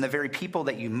friends and the very people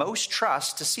that you most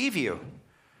trust deceive you.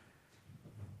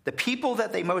 The people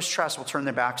that they most trust will turn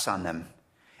their backs on them.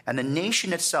 And the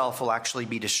nation itself will actually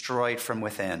be destroyed from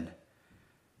within.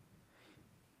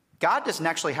 God doesn't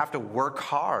actually have to work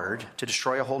hard to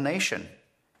destroy a whole nation.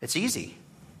 It's easy.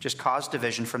 Just cause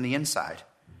division from the inside.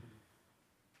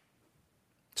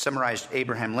 Summarized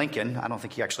Abraham Lincoln, I don't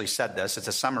think he actually said this, it's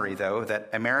a summary though, that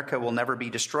America will never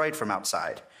be destroyed from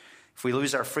outside. If we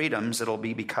lose our freedoms, it'll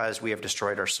be because we have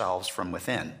destroyed ourselves from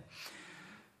within. And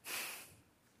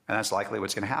that's likely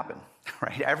what's going to happen,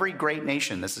 right? Every great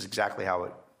nation, this is exactly how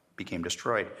it became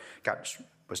destroyed,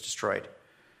 was destroyed.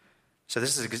 So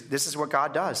this is what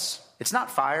God does. It's not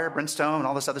fire, brimstone, and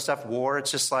all this other stuff, war.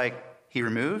 It's just like he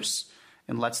removes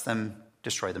and lets them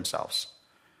destroy themselves.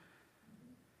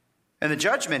 And the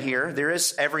judgment here, there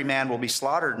is every man will be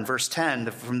slaughtered. In verse 10,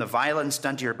 from the violence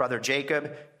done to your brother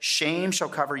Jacob, shame shall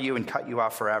cover you and cut you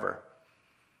off forever.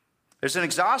 There's an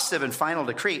exhaustive and final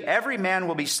decree. Every man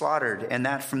will be slaughtered, and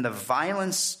that from the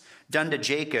violence done to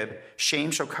Jacob,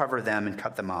 shame shall cover them and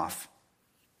cut them off.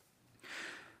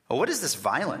 Well, what is this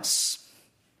violence?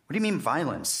 What do you mean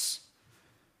violence?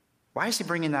 Why is he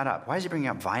bringing that up? Why is he bringing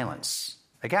up violence?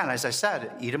 Again, as I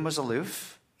said, Edom was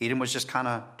aloof. Edom was just kind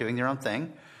of doing their own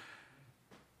thing.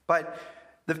 But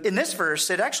in this verse,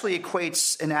 it actually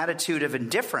equates an attitude of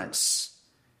indifference.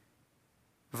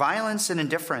 Violence and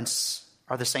indifference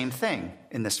are the same thing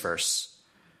in this verse.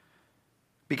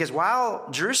 Because while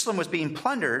Jerusalem was being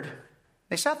plundered,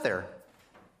 they sat there.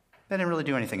 They didn't really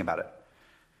do anything about it.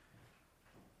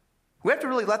 We have to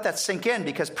really let that sink in,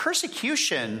 because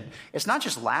persecution is not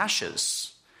just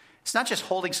lashes. It's not just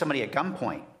holding somebody at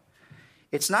gunpoint.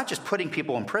 It's not just putting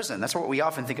people in prison. That's what we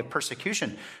often think of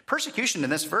persecution. Persecution in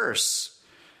this verse,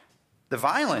 the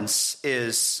violence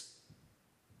is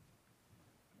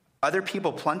other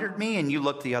people plundered me and you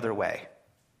looked the other way.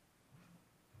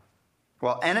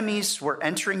 While enemies were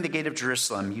entering the gate of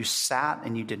Jerusalem, you sat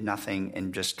and you did nothing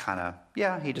and just kind of,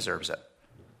 yeah, he deserves it.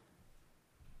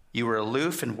 You were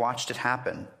aloof and watched it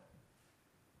happen.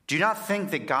 Do not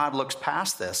think that God looks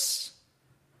past this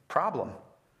problem.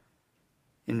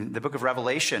 In the book of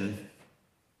Revelation,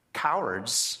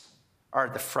 cowards are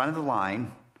at the front of the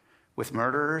line with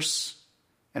murderers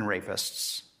and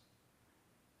rapists.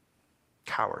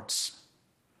 Cowards.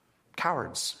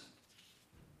 Cowards.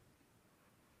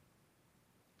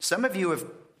 Some of you have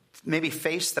maybe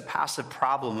faced the passive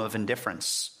problem of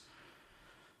indifference.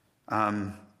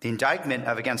 The indictment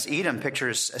against Edom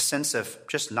pictures a sense of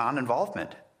just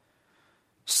non-involvement.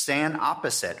 Stand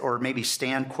opposite, or maybe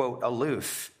stand, quote,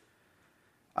 aloof.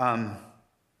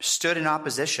 Stood in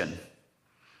opposition.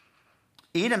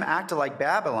 Edom acted like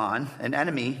Babylon, an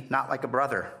enemy, not like a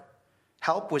brother.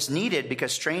 Help was needed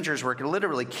because strangers were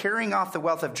literally carrying off the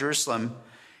wealth of Jerusalem,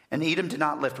 and Edom did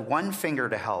not lift one finger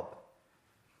to help.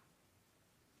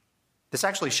 This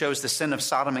actually shows the sin of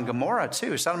Sodom and Gomorrah,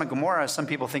 too. Sodom and Gomorrah, some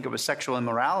people think it was sexual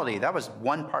immorality. That was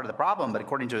one part of the problem, but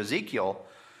according to Ezekiel,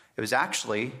 it was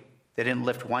actually they didn't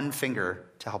lift one finger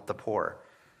to help the poor.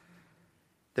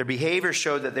 Their behavior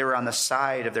showed that they were on the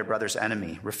side of their brother's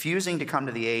enemy, refusing to come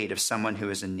to the aid of someone who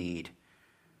is in need.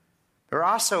 They were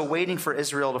also waiting for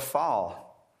Israel to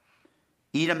fall.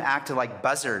 Edom acted like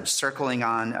buzzards circling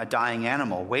on a dying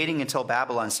animal, waiting until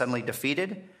Babylon suddenly defeated,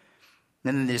 and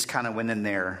then they just kind of went in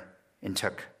there and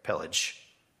took pillage.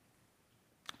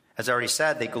 As I already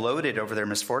said, they gloated over their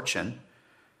misfortune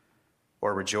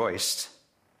or rejoiced.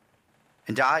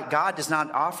 And God does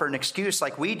not offer an excuse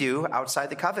like we do outside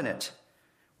the covenant.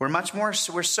 We're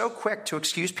so quick to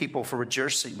excuse people for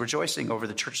rejoicing over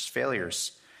the church's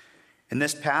failures. In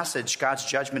this passage, God's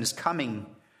judgment is coming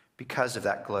because of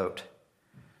that gloat.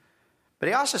 But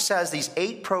he also says these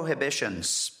 8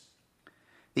 prohibitions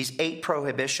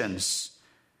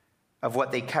of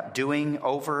what they kept doing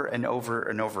over and over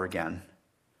and over again.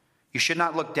 You should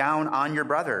not look down on your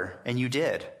brother, and you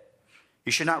did.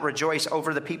 You should not rejoice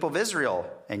over the people of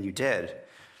Israel, and you did.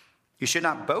 You should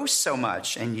not boast so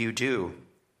much, and you do.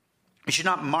 You should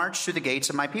not march through the gates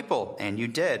of my people, and you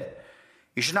did.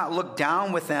 You should not look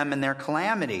down with them in their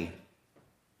calamity,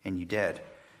 and you did.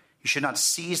 You should not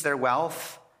seize their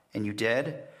wealth, and you did.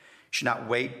 You should not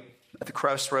wait at the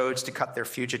crossroads to cut their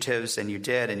fugitives, and you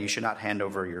did. And you should not hand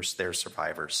over their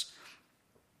survivors.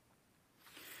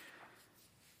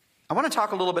 I want to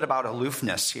talk a little bit about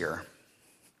aloofness here,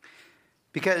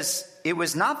 because it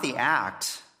was not the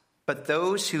act, but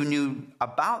those who knew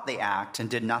about the act and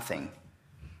did nothing.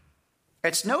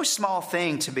 It's no small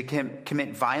thing to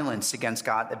commit violence against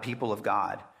God, the people of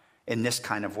God, in this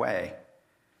kind of way.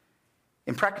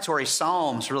 Imprecatory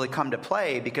psalms really come to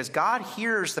play because God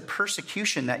hears the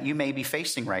persecution that you may be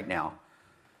facing right now.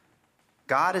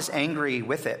 God is angry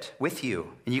with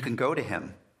you, and you can go to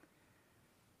him.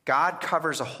 God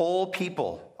covers a whole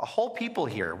people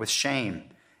here with shame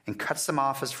and cuts them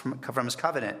off from his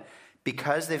covenant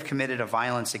because they've committed a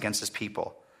violence against his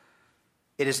people.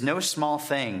 It is no small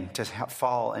thing to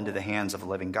fall into the hands of a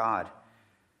living God.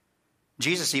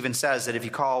 Jesus even says that if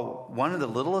you call one of the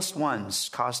littlest ones,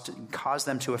 cause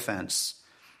them to offense,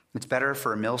 it's better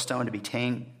for a millstone to be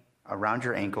taken around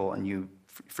your ankle and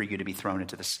for you to be thrown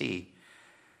into the sea.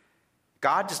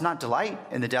 God does not delight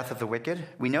in the death of the wicked.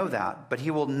 We know that, but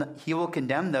he will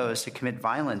condemn those who commit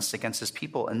violence against his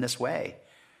people in this way.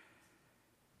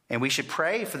 And we should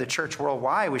pray for the church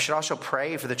worldwide. We should also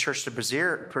pray for the church to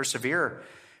persevere.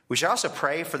 We should also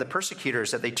pray for the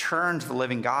persecutors that they turn to the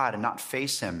living God and not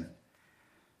face him.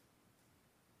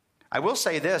 I will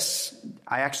say this.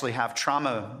 I actually have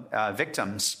trauma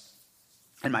victims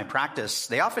in my practice.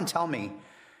 They often tell me,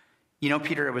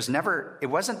 Peter, it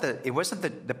wasn't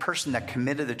the person that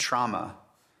committed the trauma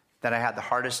that I had the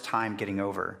hardest time getting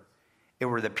over. It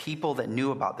were the people that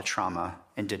knew about the trauma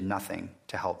and did nothing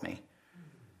to help me.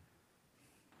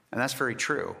 And that's very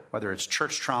true, whether it's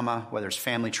church trauma, whether it's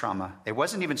family trauma. It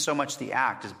wasn't even so much the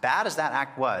act. As bad as that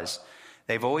act was,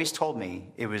 they've always told me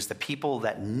it was the people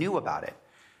that knew about it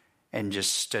and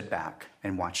just stood back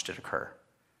and watched it occur.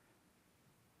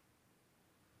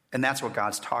 And that's what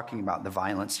God's talking about, the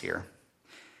violence here.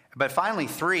 But finally,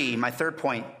 my third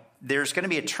point, there's going to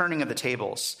be a turning of the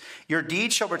tables. Your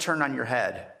deed shall return on your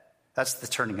head. That's the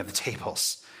turning of the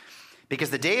tables. Because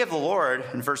the day of the Lord,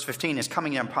 in verse 15, is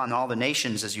coming upon all the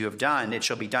nations as you have done. It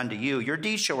shall be done to you. Your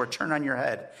deeds shall return on your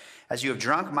head. As you have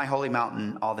drunk my holy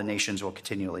mountain, all the nations will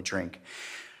continually drink.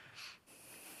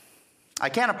 I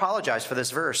can't apologize for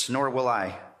this verse, nor will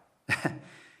I.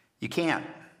 You can't.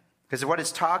 Because what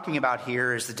it's talking about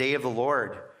here is the day of the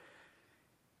Lord.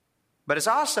 But it's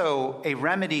also a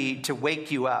remedy to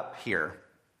wake you up here.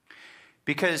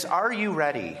 Because are you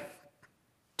ready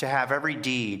to have every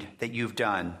deed that you've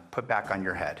done put back on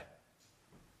your head?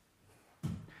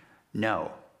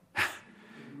 No.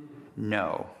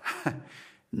 No.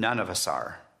 None of us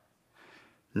are.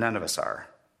 None of us are.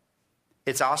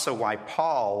 It's also why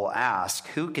Paul will ask,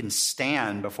 who can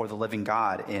stand before the living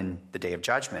God in the day of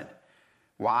judgment?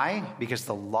 Why? Because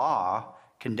the law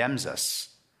condemns us.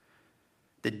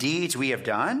 The deeds we have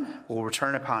done will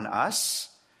return upon us.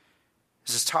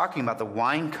 This is talking about the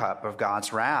wine cup of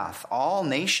God's wrath. All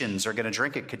nations are going to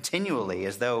drink it continually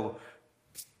as though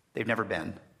They've never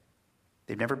been.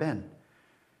 They've never been.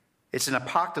 It's an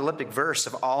apocalyptic verse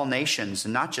of all nations,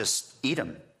 and not just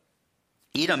Edom.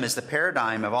 Edom is the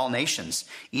paradigm of all nations.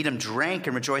 Edom drank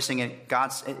in rejoicing at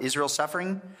Israel's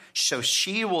suffering, so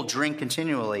she will drink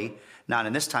continually, not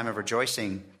in this time of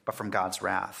rejoicing, but from God's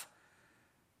wrath.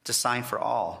 It's a sign for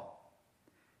all.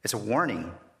 It's a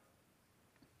warning.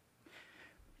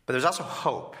 But there's also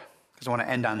hope, because I want to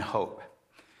end on hope.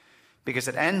 Because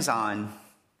it ends on,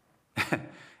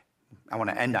 I want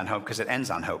to end on hope because it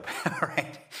ends on hope, all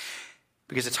right?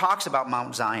 Because it talks about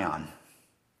Mount Zion.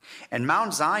 And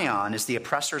Mount Zion is the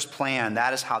oppressor's plan.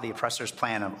 That is how the oppressor's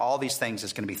plan of all these things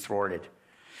is going to be thwarted.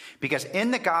 Because in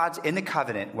the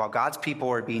covenant, while God's people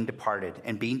are being departed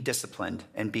and being disciplined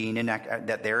and being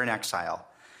that they're in exile,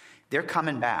 they're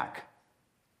coming back.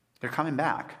 They're coming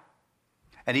back.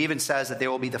 And it even says that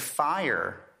there will be the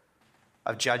fire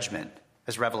of judgment,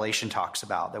 as Revelation talks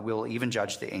about, that will even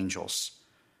judge the angels.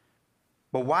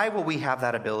 But why will we have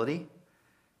that ability?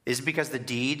 Is it because the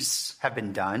deeds have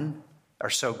been done are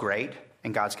so great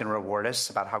and God's going to reward us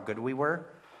about how good we were?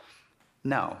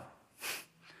 No.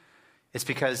 It's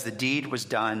because the deed was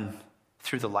done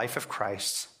through the life of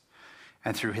Christ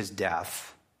and through his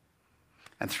death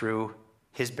and through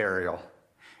his burial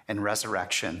and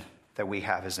resurrection that we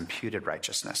have his imputed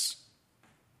righteousness.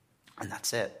 And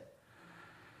that's it.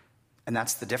 And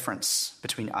that's the difference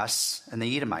between us and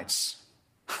the Edomites.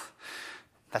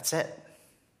 That's it.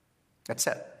 That's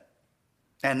it.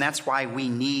 And that's why we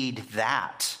need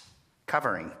that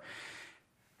covering.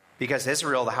 Because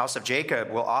Israel, the house of Jacob,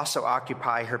 will also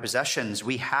occupy her possessions.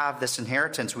 We have this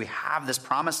inheritance. We have this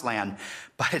promised land.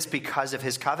 But it's because of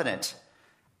his covenant.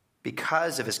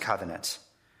 Because of his covenant.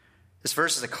 This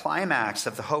verse is a climax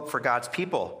of the hope for God's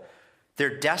people.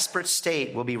 Their desperate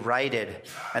state will be righted,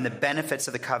 and the benefits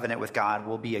of the covenant with God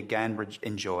will be again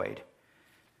enjoyed.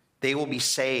 They will be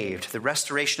saved. The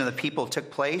restoration of the people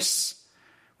took place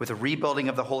with the rebuilding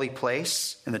of the holy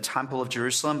place in the temple of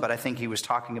Jerusalem, but I think he was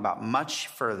talking about much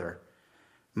further,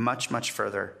 much, much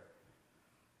further.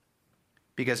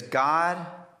 Because God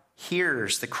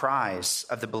hears the cries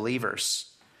of the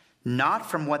believers, not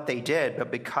from what they did,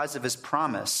 but because of his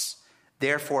promise.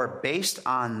 Therefore, based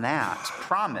on that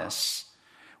promise,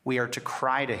 we are to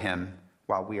cry to him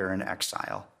while we are in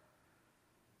exile.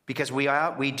 Because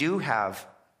we do have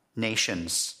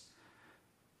nations,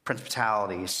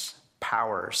 principalities,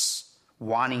 powers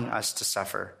wanting us to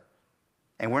suffer.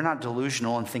 And we're not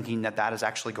delusional in thinking that that is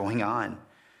actually going on.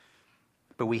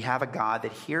 But we have a God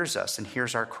that hears us and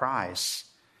hears our cries.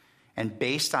 And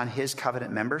based on his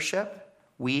covenant membership,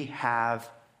 we have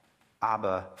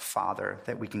Abba, Father,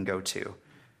 that we can go to.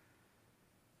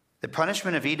 The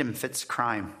punishment of Edom fits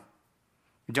crime.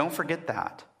 Don't forget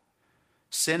that.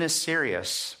 Sin is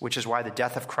serious, which is why the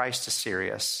death of Christ is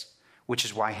serious, which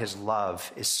is why his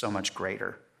love is so much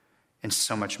greater and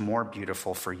so much more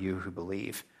beautiful for you who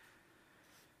believe.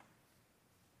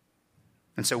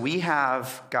 And so we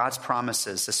have God's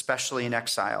promises, especially in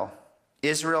exile.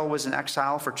 Israel was in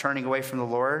exile for turning away from the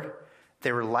Lord.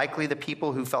 They were likely the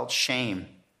people who felt shame.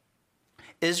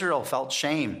 Israel felt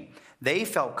shame. They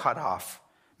felt cut off.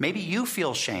 Maybe you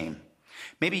feel shame.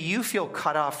 Maybe you feel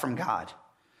cut off from God.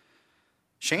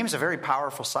 Shame is a very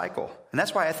powerful cycle. And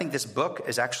that's why I think this book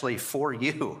is actually for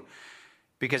you,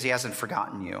 because he hasn't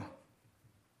forgotten you.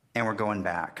 And we're going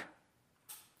back.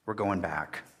 We're going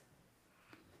back.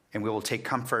 And we will take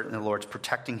comfort in the Lord's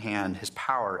protecting hand, his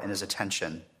power, and his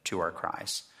attention to our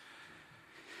cries.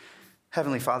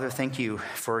 Heavenly Father, thank you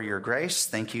for your grace.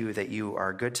 Thank you that you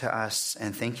are good to us.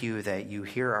 And thank you that you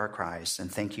hear our cries. And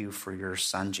thank you for your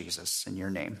Son, Jesus, in your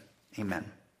name.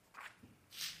 Amen.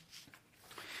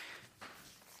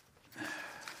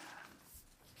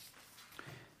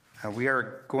 We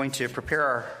are going to prepare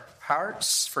our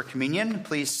hearts for communion.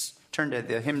 Please turn to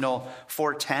the hymnal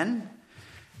 410,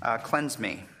 Cleanse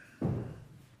Me.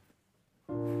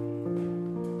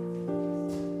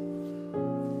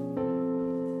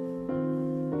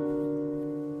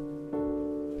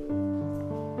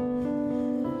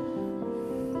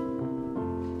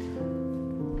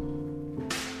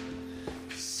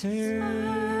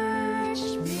 Search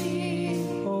me,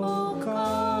 O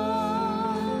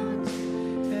God,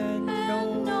 and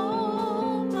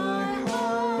know my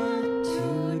heart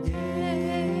today.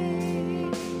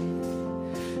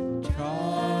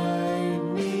 Try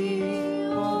me,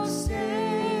 O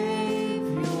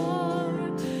Savior,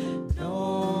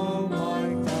 know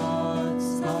my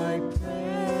thoughts, I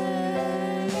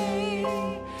pray.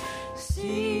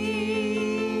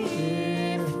 See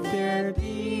if there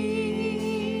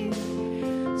be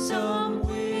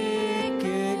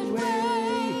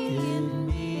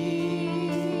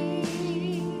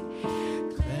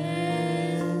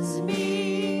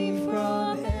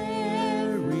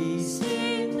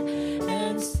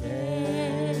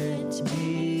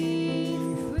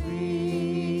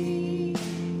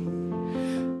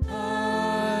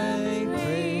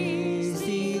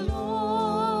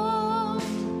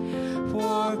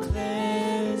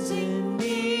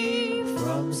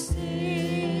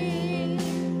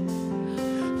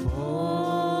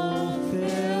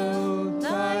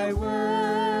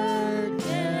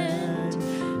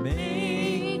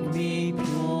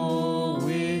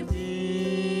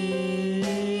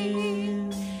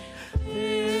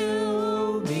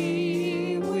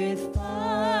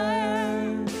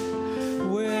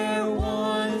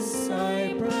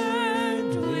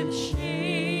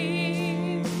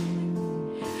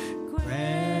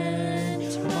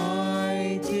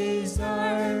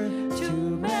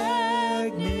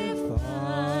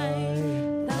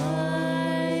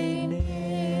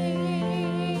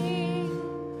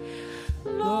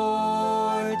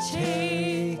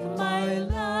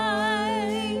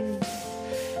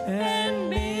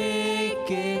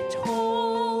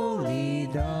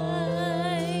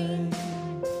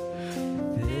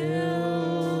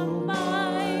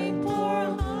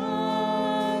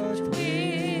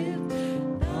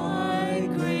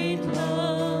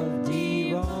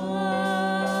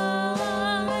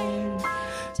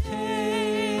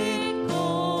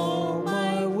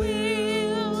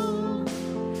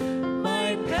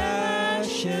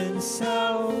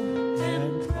south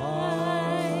and far.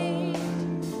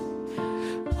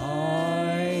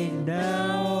 I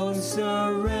now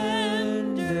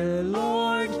surrender,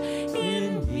 Lord,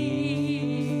 in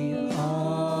thee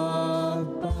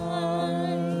abide.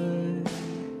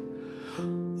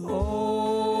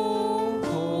 O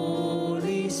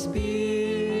Holy Spirit,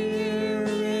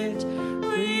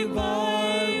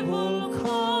 revival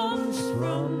comes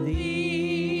from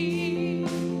thee.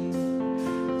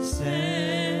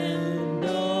 Send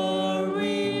a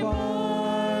revival,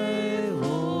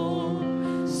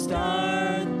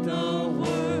 start the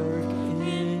work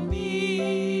in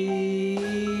me.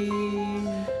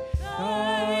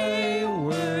 Thy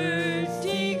word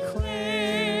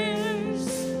declares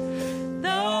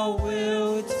thou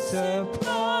wilt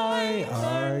supply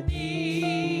our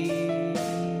need.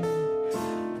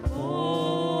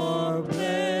 For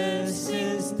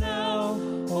blessings now,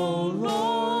 O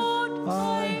Lord,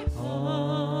 I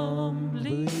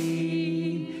humbly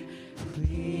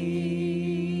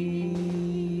plead.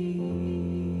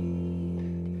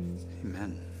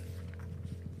 Amen.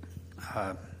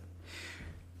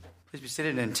 Please be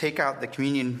seated and take out the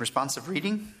communion responsive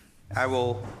reading. I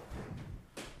will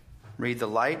read the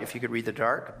light. If you could read the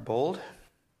dark, bold.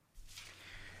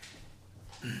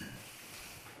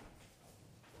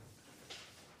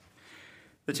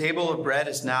 The table of bread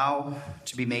is now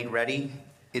to be made ready.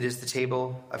 It is the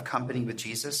table of company with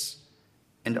Jesus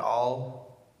and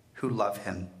all who love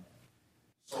him.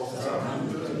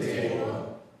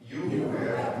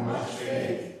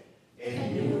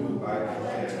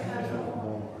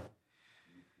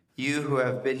 You who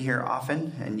have been here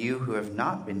often, and you who have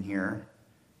not been here,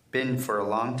 been for a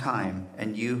long time,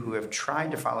 and you who have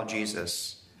tried to follow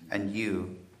Jesus, and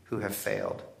you who have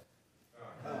failed.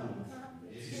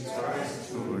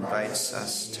 Who invites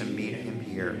us to meet him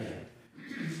here.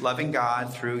 Loving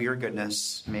God through your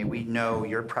goodness, may we know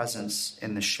your presence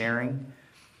in the sharing,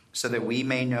 so that we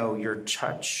may know your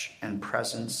touch and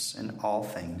presence in all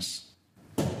things.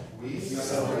 We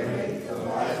celebrate the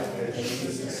life that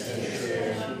Jesus has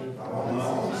shared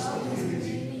among his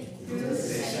community through the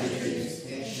centuries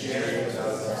and shared with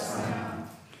us now.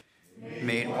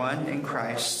 Made one in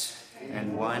Christ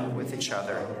and one with each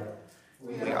other,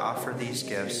 we offer these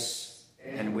gifts,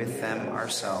 and with them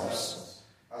ourselves,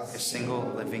 a single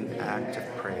living act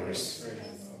of praise.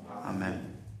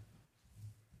 Amen.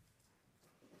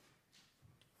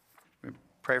 We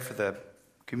pray for the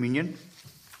communion.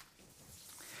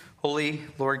 Holy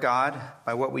Lord God,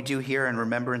 by what we do here in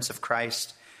remembrance of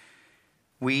Christ,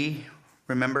 we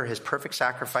remember his perfect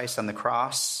sacrifice on the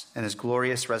cross and his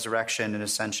glorious resurrection and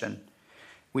ascension.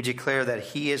 We declare that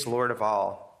he is Lord of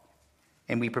all,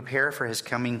 and we prepare for his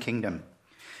coming kingdom.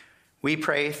 We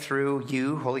pray through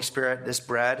you, Holy Spirit, this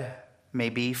bread may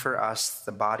be for us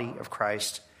the body of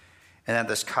Christ, and that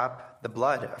this cup the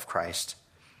blood of Christ.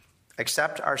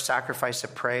 Accept our sacrifice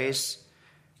of praise,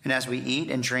 and as we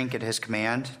eat and drink at his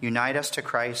command, unite us to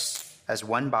Christ as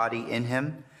one body in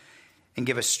him, and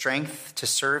give us strength to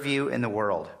serve you in the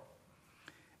world.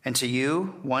 And to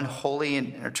you, one holy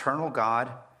and eternal God,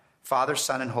 Father,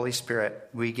 Son, and Holy Spirit,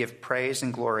 we give praise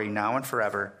and glory now and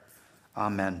forever.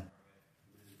 Amen.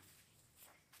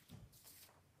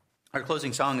 Our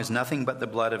closing song is Nothing But the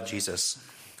Blood of Jesus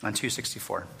on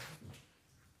 264.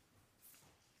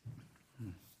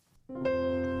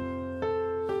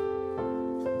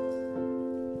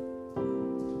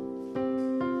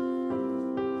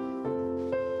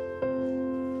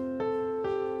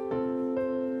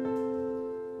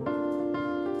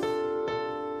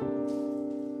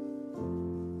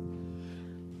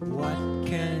 What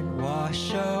can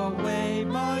wash away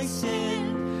my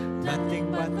sin?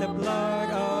 Nothing but the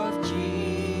blood of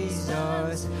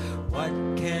Jesus. What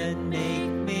can make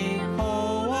me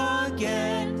whole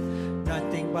again?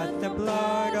 Nothing but the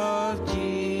blood of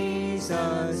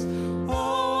Jesus.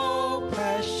 Oh,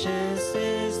 precious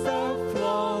is the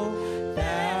flow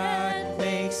that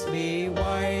makes me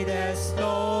white as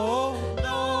snow.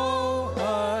 No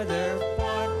other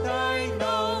font I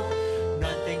know.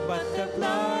 Nothing but the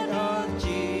blood of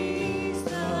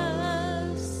Jesus.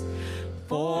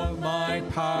 For my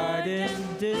pardon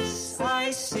this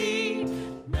I see,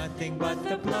 nothing but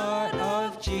the blood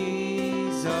of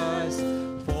Jesus.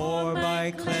 For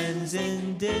my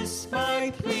cleansing this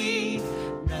my plea,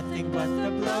 nothing but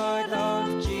the blood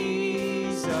of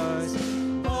Jesus.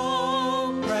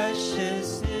 Oh,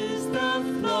 precious is the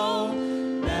flow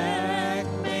that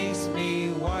makes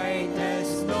me white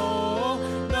as snow.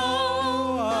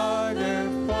 No other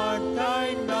font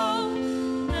I know,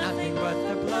 nothing but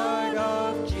the blood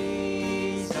of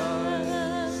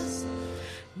Jesus.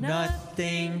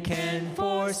 Nothing can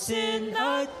for sin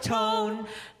atone,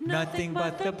 nothing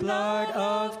but the blood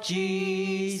of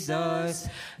Jesus.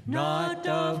 Not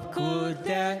of good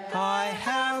that I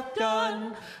have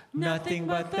done, nothing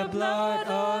but the blood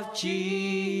of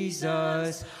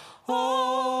Jesus.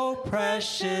 Oh,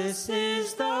 precious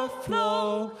is the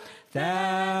flow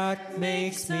that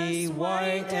makes me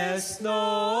white as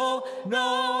snow.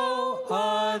 No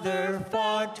other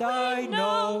font I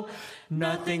know,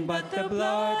 nothing but the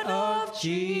blood of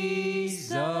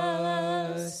Jesus.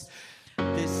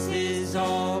 This is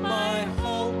all my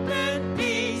hope and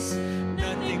peace,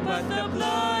 nothing but the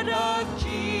blood of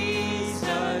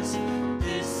Jesus.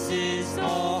 This is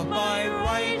all my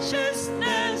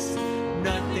righteousness,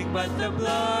 nothing but the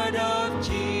blood of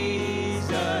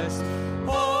Jesus.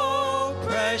 Oh,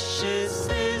 precious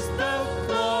is the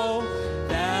flow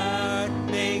that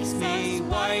makes me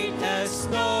white as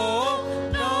snow.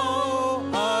 No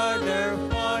other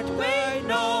font I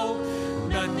know,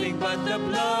 nothing but the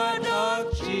blood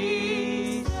of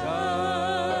Jesus.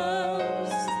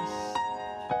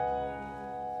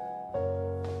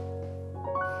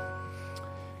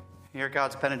 Hear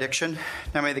God's benediction.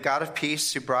 Now may the God of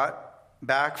peace, who brought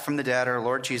back from the dead our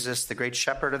Lord Jesus, the great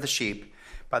shepherd of the sheep,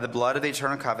 by the blood of the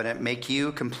eternal covenant, make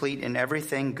you complete in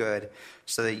everything good,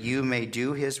 so that you may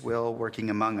do his will, working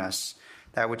among us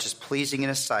that which is pleasing in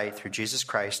his sight, through Jesus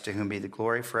Christ, to whom be the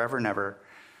glory forever and ever.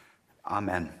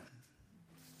 Amen.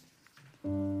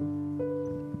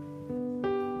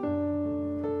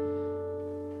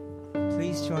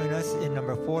 Please join us in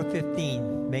number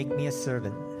 415, Make Me a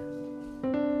Servant.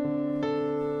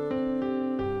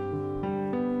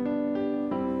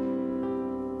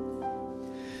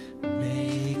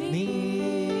 Make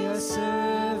me a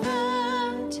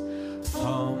servant,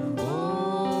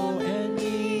 humble and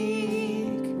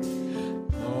meek.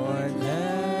 Lord,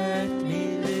 let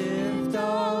me lift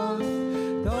up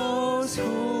those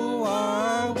who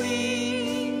are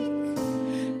weak,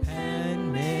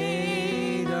 and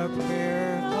may the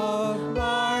prayer of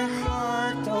my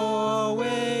heart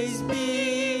always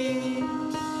be,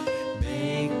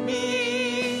 make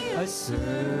me a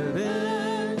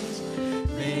servant,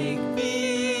 make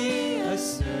me a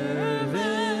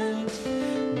servant,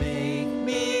 make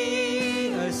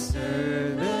me a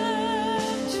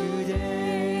servant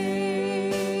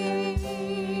today.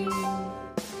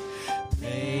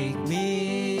 Make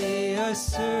me a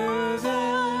servant.